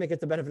going to be the team that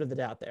gets the benefit of the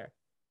doubt there.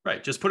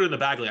 Right. Just put it in the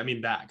bag.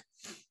 Bag.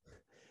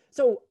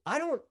 So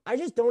I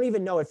just don't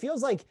even know. It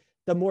feels like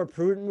the more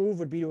prudent move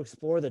would be to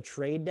explore the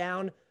trade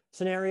down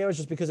scenarios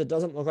just because it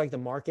doesn't look like the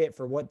market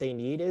for what they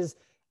need is.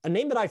 A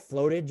name that I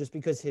floated just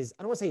because I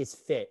don't want to say his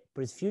fit,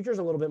 but his future is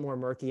a little bit more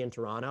murky in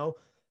Toronto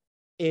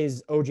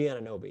is OG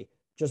Anunoby.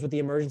 Just with the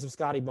emergence of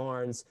Scotty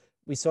Barnes,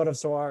 we sort of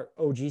saw our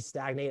OG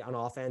stagnate on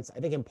offense. I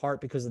think in part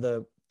because of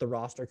the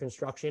roster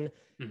construction.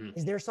 Mm-hmm.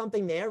 Is there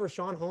something there?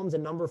 Richaun Holmes at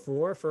number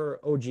 4 for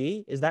OG?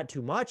 Is that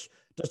too much?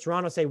 Does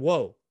Toronto say,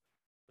 whoa,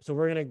 so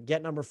we're going to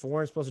get number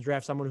 4 and supposed to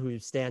draft someone who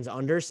stands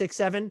under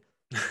 6'7"?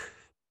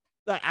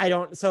 I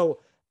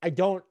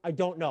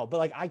don't know.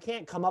 But I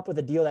can't come up with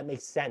a deal that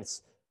makes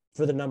sense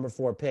for the number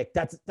 4 pick.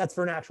 That's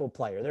for an actual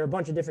player. There are a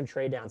bunch of different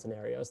trade down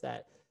scenarios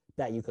that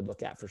you could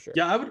look at for sure.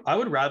 Yeah, I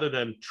would rather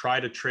them try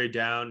to trade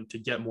down to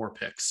get more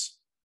picks.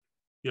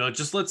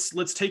 Just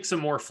let's take some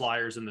more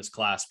flyers in this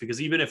class,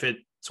 because even if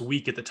it's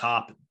weak at the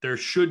top, there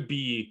should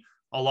be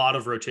a lot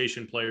of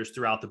rotation players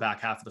throughout the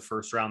back half of the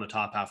first round, the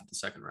top half of the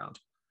second round.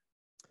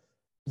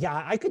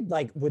 Yeah, I could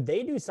would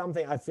they do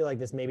something? I feel like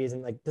this maybe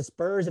isn't like the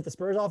Spurs. If the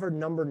Spurs offered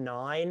number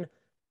 9,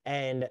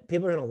 and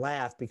people are going to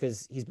laugh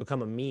because he's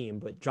become a meme,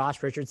 but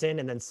Josh Richardson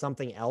and then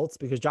something else,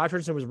 because Josh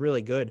Richardson was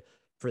really good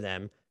for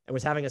them and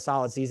was having a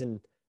solid season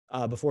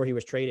before he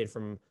was traded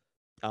from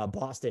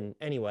Boston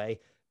anyway.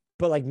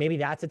 But maybe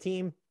that's a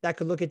team that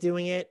could look at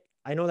doing it.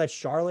 I know that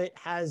Charlotte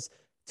has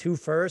 2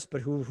 firsts, but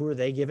who are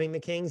they giving the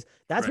Kings?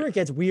 That's where it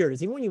gets weird.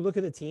 Is even when you look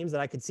at the teams that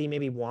I could see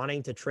maybe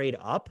wanting to trade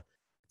up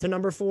to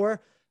number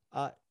 4,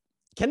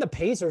 can the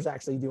Pacers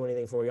actually do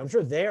anything for you? I'm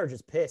sure they're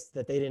just pissed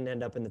that they didn't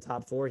end up in the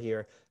top 4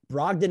 here.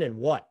 Brogdon and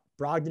what?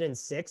 Brogdon and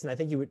 6, and I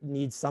think you would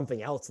need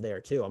something else there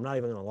too. I'm not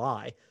even going to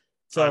lie.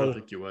 So I don't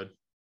think you would.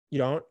 You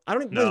don't? I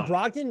don't. No.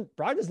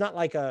 Brogdon's not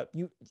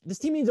this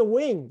team needs a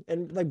wing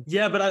and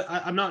Yeah, but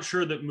I'm not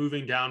sure that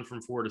moving down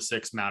from 4 to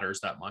 6 matters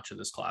that much in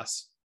this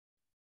class.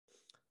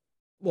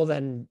 Well,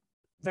 then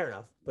fair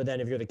enough. But then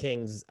if you're the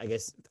Kings, I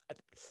guess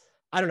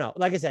I don't know.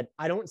 Like I said,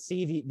 I don't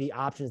see the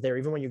options there,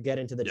 even when you get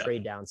into the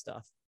trade down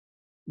stuff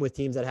with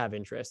teams that have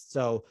interest.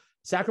 So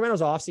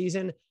Sacramento's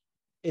offseason,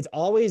 it's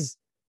always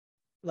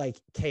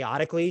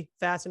chaotically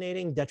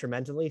fascinating,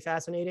 detrimentally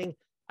fascinating.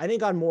 I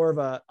think on more of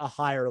a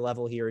higher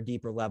level here, a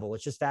deeper level,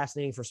 it's just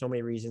fascinating for so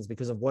many reasons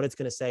because of what it's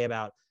going to say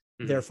about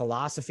their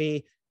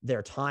philosophy,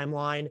 their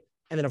timeline,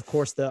 and then, of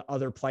course, the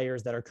other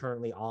players that are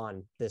currently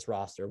on this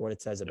roster, what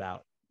it says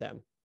about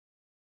them.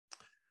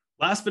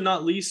 Last but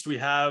not least, we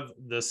have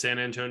the San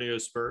Antonio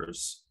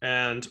Spurs.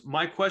 And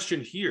my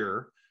question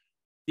here,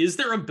 is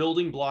there a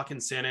building block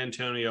in San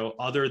Antonio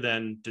other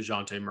than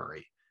DeJounte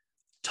Murray?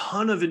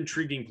 Ton of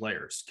intriguing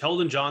players.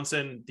 Keldon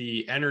Johnson,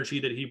 the energy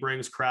that he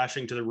brings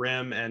crashing to the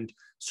rim and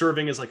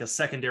serving as a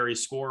secondary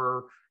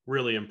scorer,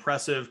 really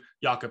impressive.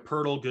 Jakob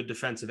Poeltl, good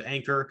defensive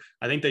anchor.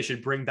 I think they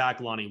should bring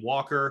back Lonnie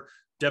Walker.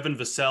 Devin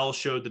Vassell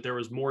showed that there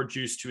was more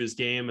juice to his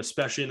game,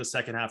 especially in the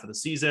second half of the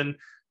season.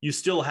 You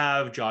still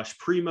have Josh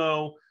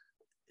Primo.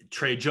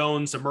 Trey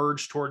Jones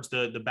emerged towards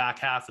the back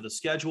half of the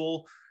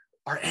schedule.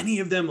 Are any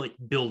of them like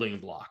building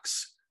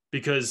blocks?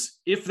 Because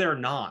if they're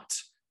not,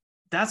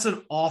 that's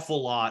an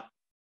awful lot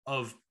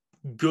of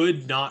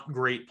good, not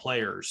great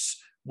players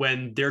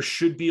when there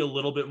should be a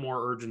little bit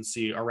more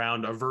urgency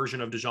around a version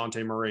of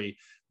DeJounte Murray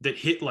that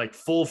hit like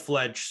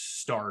full-fledged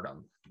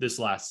stardom this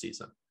last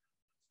season.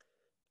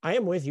 I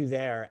am with you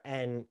there.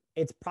 And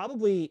it's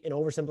probably an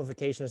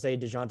oversimplification to say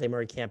DeJounte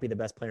Murray can't be the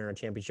best player on a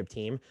championship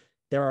team.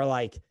 There are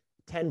like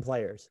 10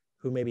 players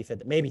who maybe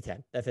 10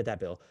 that fit that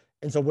bill.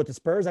 And so what the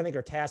Spurs, I think,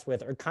 are tasked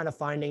with are kind of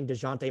finding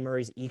DeJounte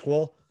Murray's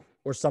equal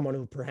or someone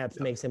who perhaps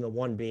makes him the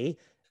 1B.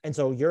 And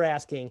so you're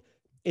asking,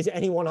 is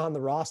anyone on the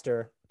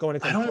roster going to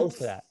come close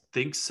to that?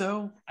 Think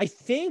so. I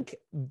think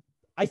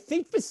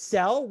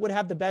Vassell would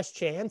have the best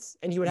chance,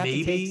 and he would have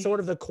to take sort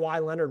of the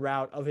Kawhi Leonard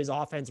route of his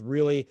offense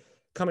really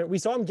coming. We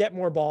saw him get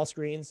more ball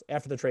screens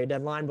after the trade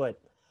deadline, but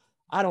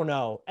I don't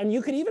know. And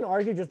you could even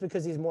argue just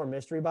because he's more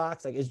mystery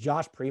box, like is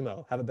Josh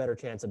Primo have a better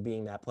chance of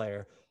being that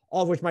player?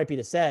 All of which might be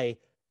to say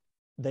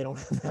they don't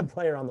have that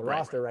player on the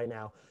roster right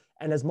now.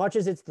 And as much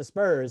as it's the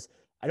Spurs,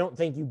 I don't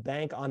think you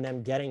bank on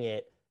them getting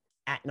it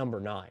at number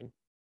 9.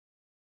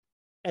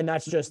 And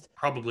that's just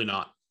probably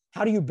not.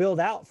 How do you build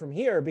out from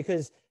here?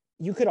 Because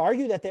you could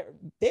argue that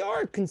they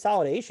are a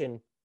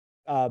consolidation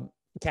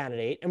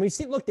candidate. And we've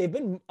seen, look, they've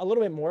been a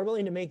little bit more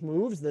willing to make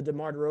moves. The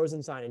DeMar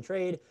DeRozan sign and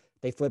trade,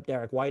 they flipped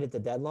Derek White at the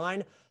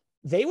deadline.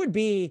 They would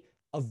be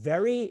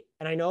and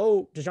I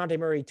know DeJounte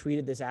Murray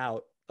tweeted this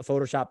out, a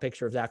Photoshop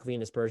picture of Zach LaVine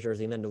in a Spurs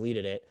jersey and then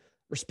deleted it.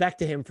 Respect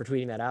to him for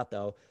tweeting that out,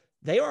 though.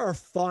 They are a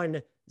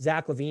fun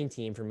Zach LaVine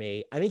team for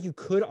me. I think you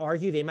could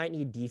argue they might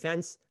need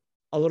defense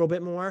a little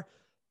bit more,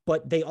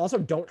 but they also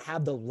don't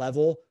have the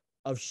level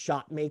of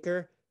shot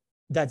maker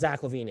that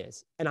Zach LaVine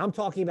is. And I'm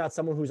talking about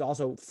someone who's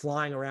also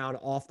flying around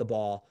off the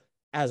ball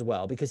as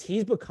well, because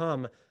he's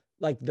become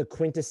like the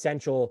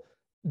quintessential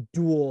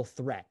dual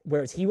threat,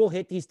 whereas he will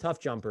hit these tough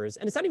jumpers.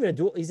 And it's not even a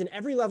dual. He's an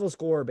every level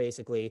scorer,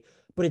 basically,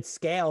 but it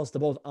scales to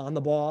both on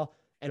the ball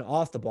and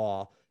off the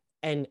ball.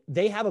 And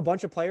they have a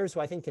bunch of players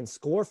who I think can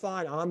score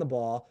fine on the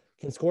ball,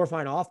 can score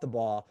fine off the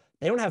ball.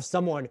 They don't have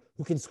someone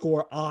who can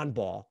score on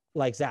ball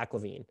like Zach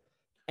LaVine.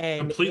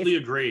 And completely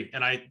agree.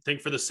 And I think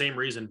for the same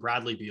reason,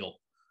 Bradley Beal,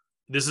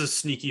 this is a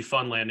sneaky,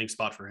 fun landing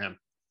spot for him.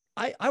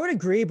 I would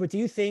agree, but do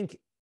you think,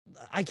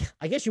 I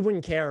guess you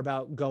wouldn't care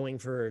about going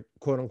for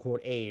quote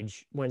unquote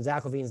age when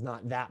Zach LaVine's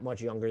not that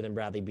much younger than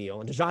Bradley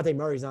Beal, and DeJounte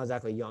Murray's not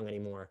exactly young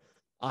anymore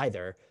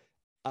either.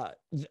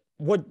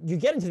 What you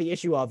get into the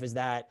issue of is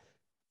that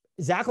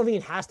Zach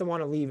LaVine has to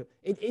want to leave.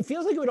 It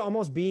feels like it would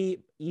almost be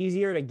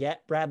easier to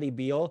get Bradley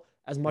Beal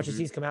as much as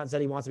he's come out and said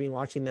he wants to be in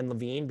Washington than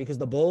LaVine, because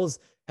the Bulls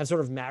have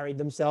sort of married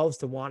themselves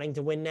to wanting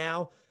to win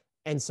now.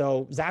 And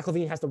so Zach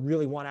LaVine has to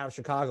really want out of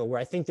Chicago, where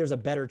I think there's a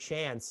better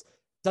chance.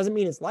 Doesn't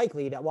mean it's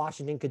likely that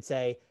Washington could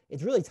say,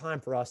 it's really time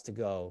for us to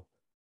go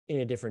in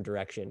a different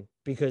direction,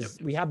 because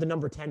we have the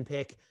number 10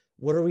 pick.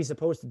 What are we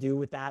supposed to do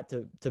with that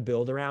to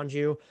build around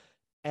you?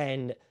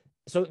 And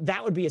so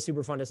that would be a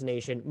super fun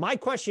destination. My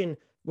question,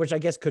 which I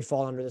guess could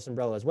fall under this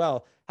umbrella as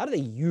well, how do they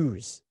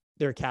use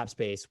their cap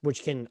space,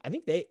 which can, I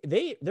think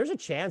there's a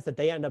chance that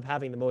they end up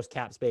having the most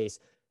cap space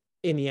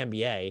in the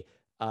NBA.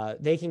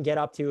 They can get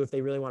up to, if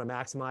they really want to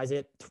maximize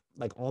it,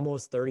 like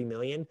almost 30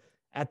 million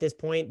at this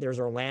point. There's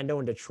Orlando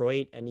and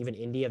Detroit and even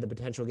Indy have the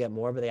potential to get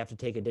more, but they have to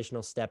take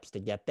additional steps to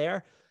get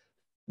there.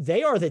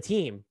 They are the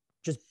team,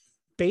 just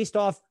based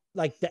off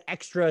like the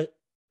extra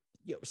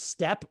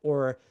step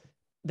or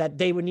that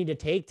they would need to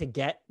take to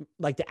get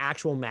like the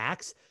actual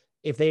max.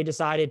 If they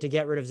decided to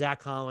get rid of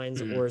Zach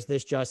Collins, or is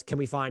this just, can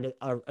we find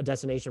a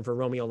destination for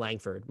Romeo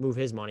Langford, move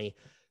his money?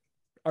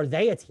 Are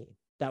they a team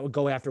that would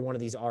go after one of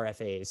these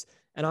RFAs?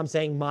 And I'm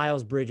saying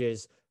Miles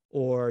Bridges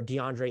or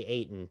DeAndre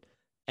Ayton.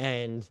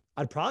 And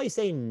I'd probably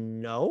say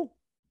no.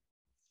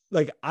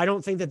 Like, I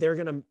don't think that they're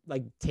going to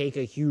like take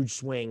a huge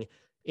swing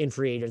in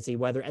free agency,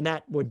 and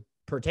that would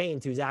pertain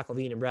to Zach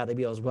LaVine and Bradley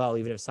Beal as well,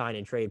 even if sign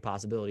and trade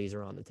possibilities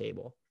are on the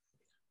table.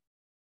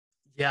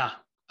 Yeah.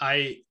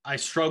 I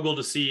struggle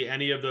to see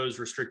any of those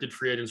restricted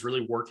free agents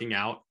really working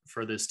out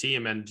for this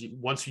team. And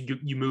once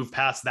you move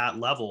past that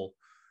level,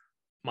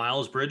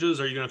 Miles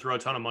Bridges, are you going to throw a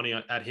ton of money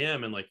at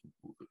him? And like,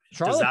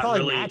 Charlotte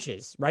probably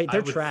matches, right?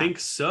 They're I would think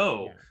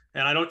so.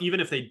 Yeah. And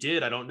even if they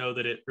did, I don't know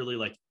that it really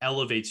like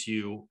elevates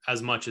you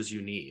as much as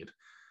you need.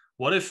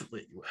 What if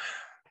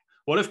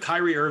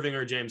Kyrie Irving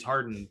or James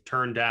Harden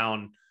turn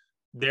down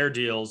their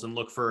deals and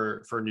look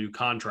for new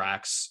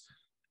contracts?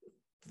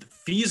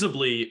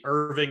 Feasibly,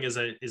 Irving is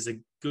a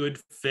good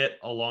fit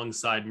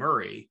alongside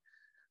Murray.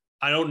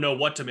 I don't know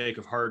what to make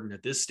of Harden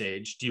at this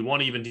stage. Do you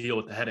want to even deal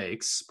with the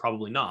headaches?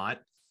 Probably not.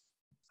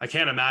 I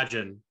can't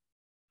imagine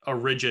a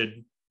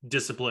rigid,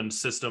 disciplined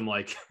system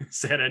like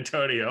San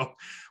Antonio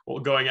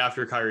going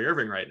after Kyrie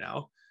Irving right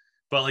now.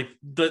 But like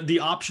the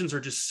options are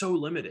just so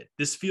limited.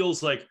 This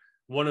feels like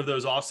one of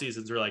those off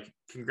seasons where like,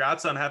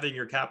 congrats on having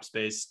your cap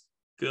space.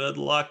 Good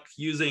luck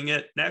using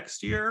it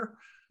next year.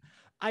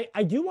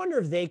 I do wonder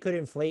if they could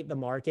inflate the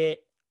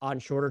market on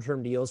shorter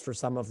term deals for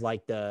some of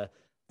like the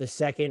the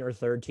second or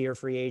third tier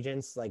free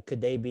agents. Like, could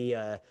they be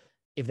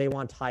if they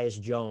want Tyus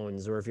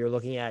Jones, or if you're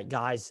looking at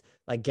guys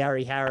like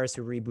Gary Harris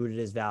who rebooted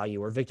his value,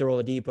 or Victor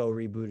Oladipo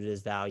rebooted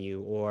his value,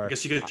 or I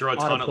guess you could throw a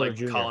Otto ton at Porter like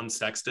Jr. Colin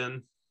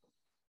Sexton.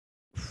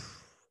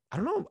 I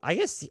don't know. I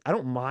guess I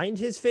don't mind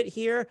his fit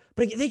here,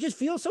 but they just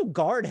feel so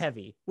guard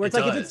heavy. Where it's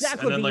like, if it's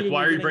Zach and then LaVine, like,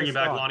 why are you you're bringing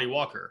back star. Lonnie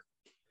Walker?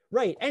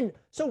 Right. And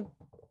so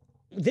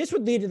this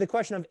would lead to the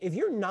question of, if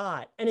you're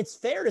not, and it's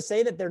fair to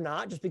say that they're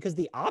not, just because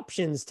the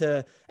options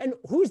to, and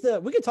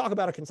we could talk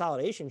about a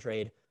consolidation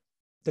trade.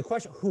 The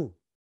question, who?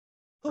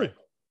 Right.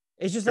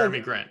 It's just Jeremy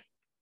like, Grant.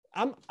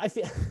 I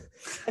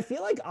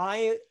feel like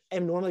I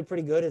am normally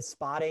pretty good at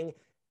spotting,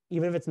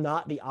 even if it's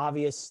not the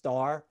obvious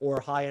star or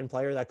high-end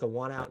player that could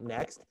want out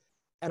next.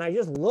 And I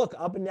just look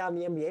up and down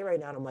the NBA right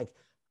now, and I'm like,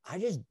 I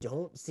just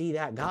don't see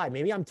that guy.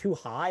 Maybe I'm too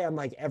high on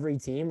like every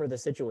team or the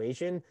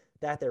situation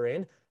that they're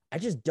in. I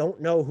just don't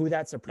know who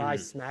that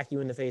surprise smack you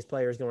in the face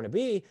player is going to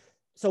be.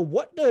 So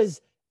what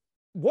does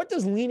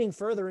leaning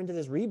further into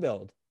this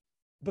rebuild?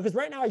 Because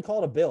right now I'd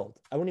call it a build.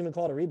 I wouldn't even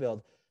call it a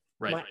rebuild.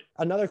 Right.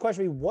 Another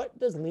question would be, what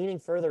does leaning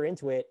further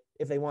into it,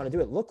 if they want to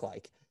do it, look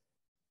like?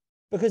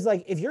 Because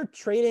like, if you're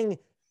trading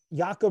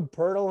Jakob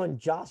Poeltl and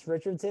Josh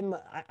Richardson,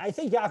 I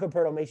think Jakob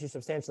Poeltl makes you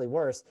substantially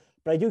worse.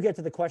 But I do get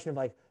to the question of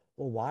like,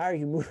 well, why are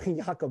you moving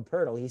Jakob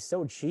Poeltl? He's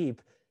so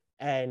cheap,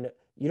 and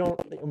you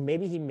don't.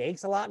 Maybe he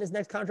makes a lot in his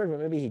next contract, but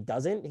maybe he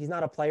doesn't. He's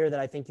not a player that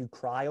I think you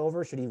cry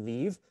over should he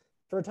leave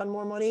for a ton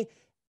more money.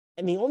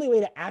 And the only way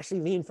to actually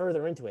lean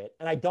further into it,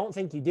 and I don't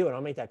think you do, and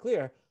I'll make that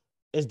clear,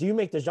 is, do you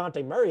make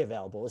DeJounte Murray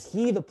available? Is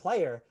he the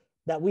player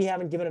that we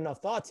haven't given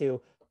enough thought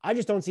to? I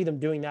just don't see them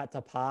doing that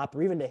to Pop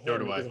or even to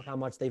him because of how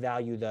much they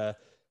value the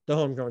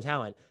homegrown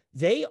talent.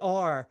 They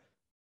are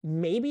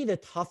maybe the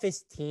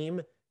toughest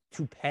team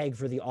to peg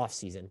for the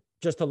offseason.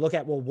 Just to look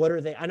at, well, what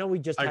are they? I know we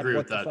just had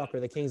what the fuck are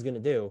the Kings going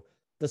to do?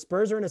 The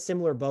Spurs are in a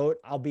similar boat,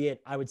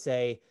 albeit I would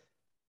say,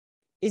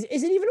 is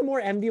it even a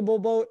more enviable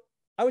boat?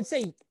 I would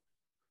say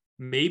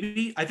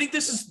maybe. I think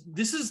this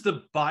is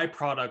the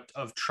byproduct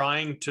of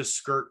trying to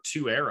skirt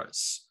two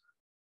eras.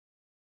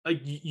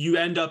 Like, you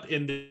end up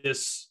in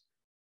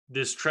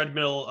this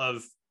treadmill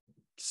of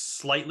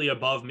slightly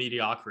above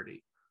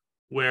mediocrity,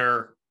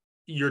 where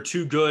you're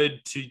too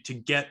good to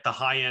get the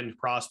high end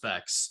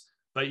prospects,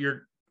 but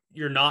you're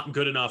not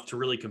good enough to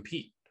really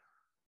compete.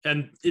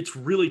 And it's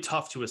really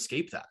tough to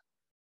escape that.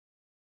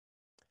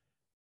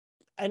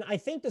 And I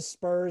think the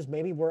Spurs,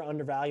 maybe we're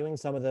undervaluing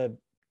some of the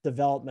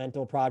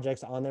developmental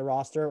projects on their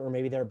roster, or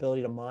maybe their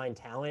ability to mine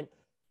talent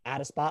at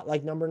a spot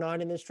like number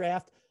 9 in this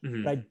draft.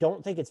 But I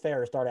don't think it's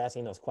fair to start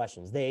asking those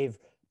questions.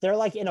 They're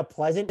like in a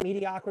pleasant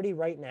mediocrity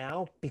right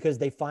now because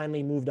they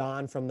finally moved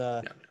on from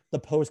the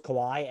post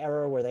Kawhi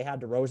era where they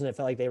had DeRozan. It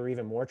felt like they were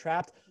even more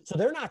trapped. So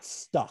they're not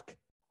stuck.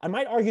 I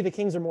might argue the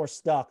Kings are more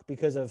stuck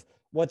because of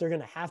what they're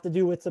going to have to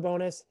do with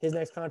Sabonis, his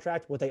next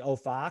contract, what they owe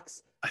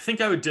Fox. I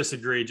think I would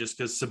disagree, just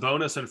because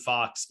Sabonis and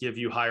Fox give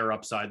you higher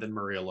upside than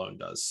Murray alone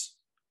does.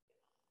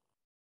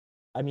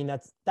 I mean,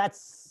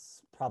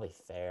 that's probably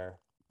fair.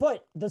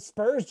 But the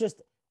Spurs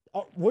just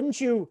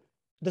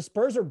the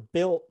Spurs are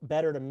built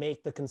better to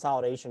make the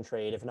consolidation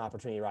trade if an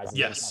opportunity arises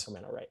in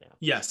Sacramento right now.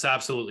 Yes,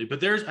 absolutely.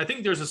 But I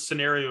think there's a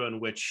scenario in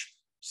which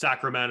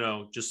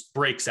Sacramento just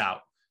breaks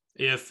out.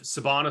 If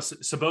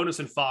Sabonis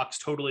and Fox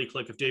totally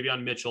click, if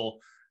Davion Mitchell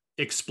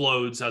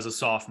explodes as a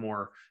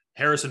sophomore,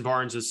 Harrison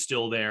Barnes is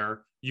still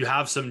there, you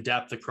have some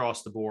depth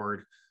across the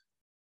board.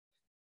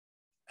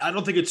 I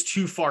don't think it's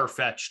too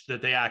far-fetched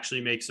that they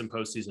actually make some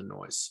postseason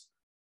noise.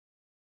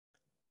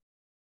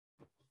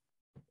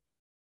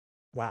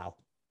 Wow.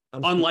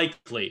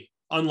 Unlikely.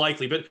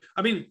 But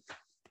I mean,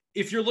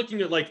 if you're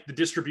looking at like the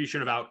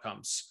distribution of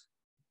outcomes,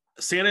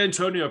 San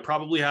Antonio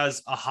probably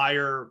has a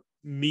higher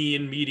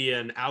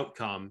median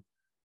outcome,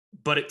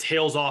 but it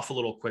tails off a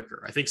little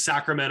quicker. I think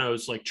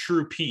Sacramento's like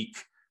true peak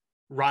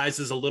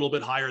rises a little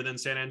bit higher than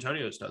San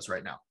Antonio's does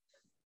right now.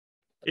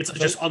 It's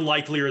just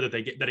unlikelier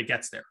that it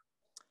gets there.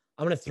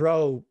 I'm going to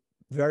throw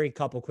very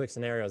couple quick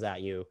scenarios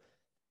at you.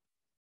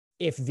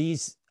 If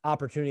these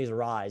opportunities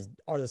arise,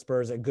 are the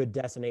Spurs a good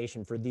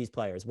destination for these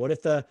players? What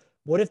if the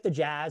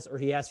Jazz, or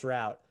he asks for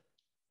out,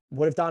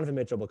 what if Donovan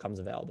Mitchell becomes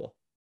available?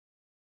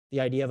 The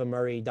idea of a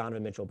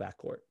Murray-Donovan Mitchell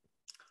backcourt.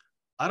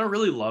 I don't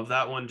really love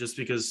that one, just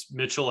because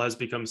Mitchell has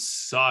become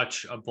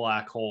such a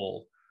black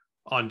hole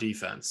on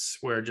defense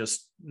where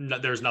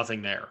there's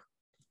nothing there.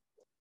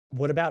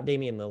 What about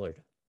Damian Lillard?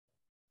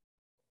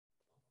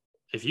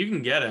 If you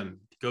can get him,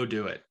 go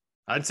do it.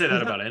 I'd say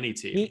that about any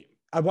team.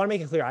 I want to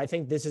make it clear. I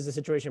think this is a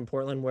situation in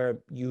Portland where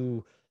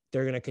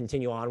they're going to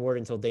continue onward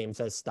until Dame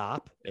says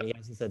stop. And he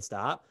hasn't said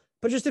stop.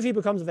 But just if he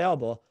becomes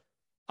available,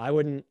 I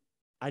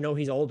know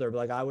he's older, but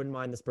like, I wouldn't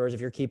mind the Spurs if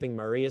you're keeping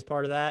Murray as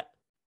part of that.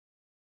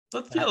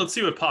 Let's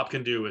see what Pop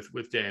can do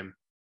with Dame.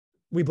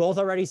 We both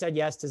already said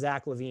yes to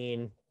Zach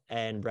LaVine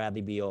and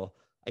Bradley Beal.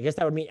 I guess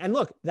that would mean, and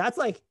look, that's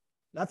like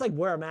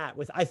where I'm at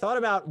with. I thought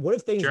about what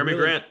if things. Jeremy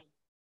Grant.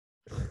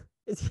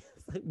 It's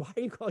like, why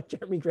are you calling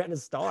Jeremy Grant a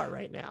star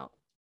right now?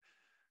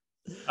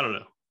 I don't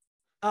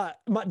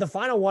know. The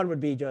final one would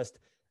be just,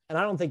 and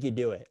I don't think you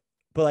do it,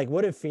 But like,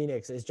 what if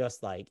Phoenix is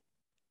just like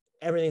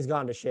everything's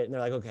gone to shit and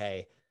they're like,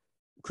 okay,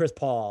 Chris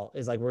Paul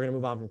is like, we're gonna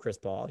move on from Chris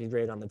Paul. He's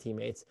great on the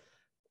teammates.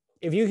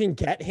 If you can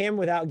get him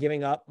without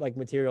giving up like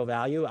material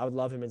value, I would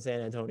love him in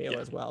San Antonio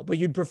as well. But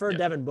you'd prefer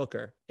Devin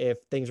Booker if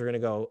things are going to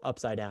go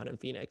upside down in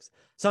Phoenix.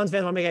 Suns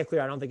fans, want to make it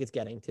clear, I don't think it's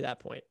getting to that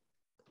point.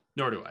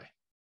 Nor do I.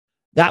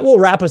 That will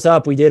wrap us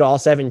up. We did all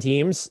 7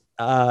 teams.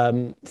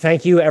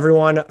 Thank you,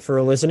 everyone,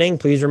 for listening.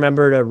 Please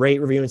remember to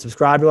rate, review, and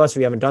subscribe to us if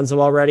you haven't done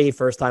so already.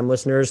 First-time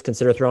listeners,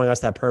 consider throwing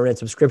us that permanent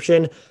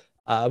subscription.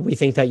 We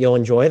think that you'll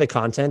enjoy the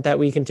content that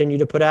we continue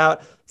to put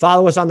out.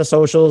 Follow us on the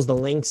socials. The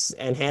links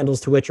and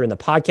handles to which are in the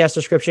podcast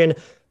description.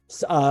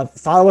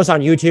 Follow us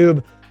on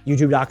YouTube,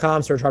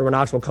 youtube.com. Search Hardwood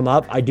Knocks will come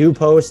up. We do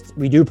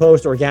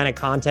post organic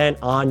content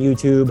on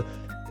YouTube,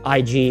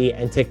 IG,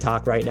 and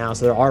TikTok right now.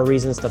 So there are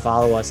reasons to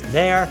follow us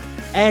there.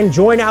 And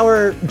join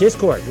our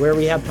Discord where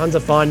we have tons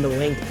of fun. The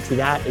link to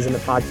that is in the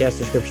podcast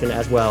description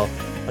as well.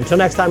 Until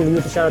next time, we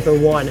need to shout out the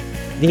one,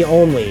 the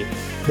only,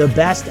 the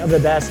best of the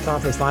best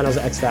conference finals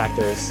X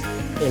Factors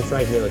in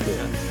Frank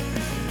Ntilikina.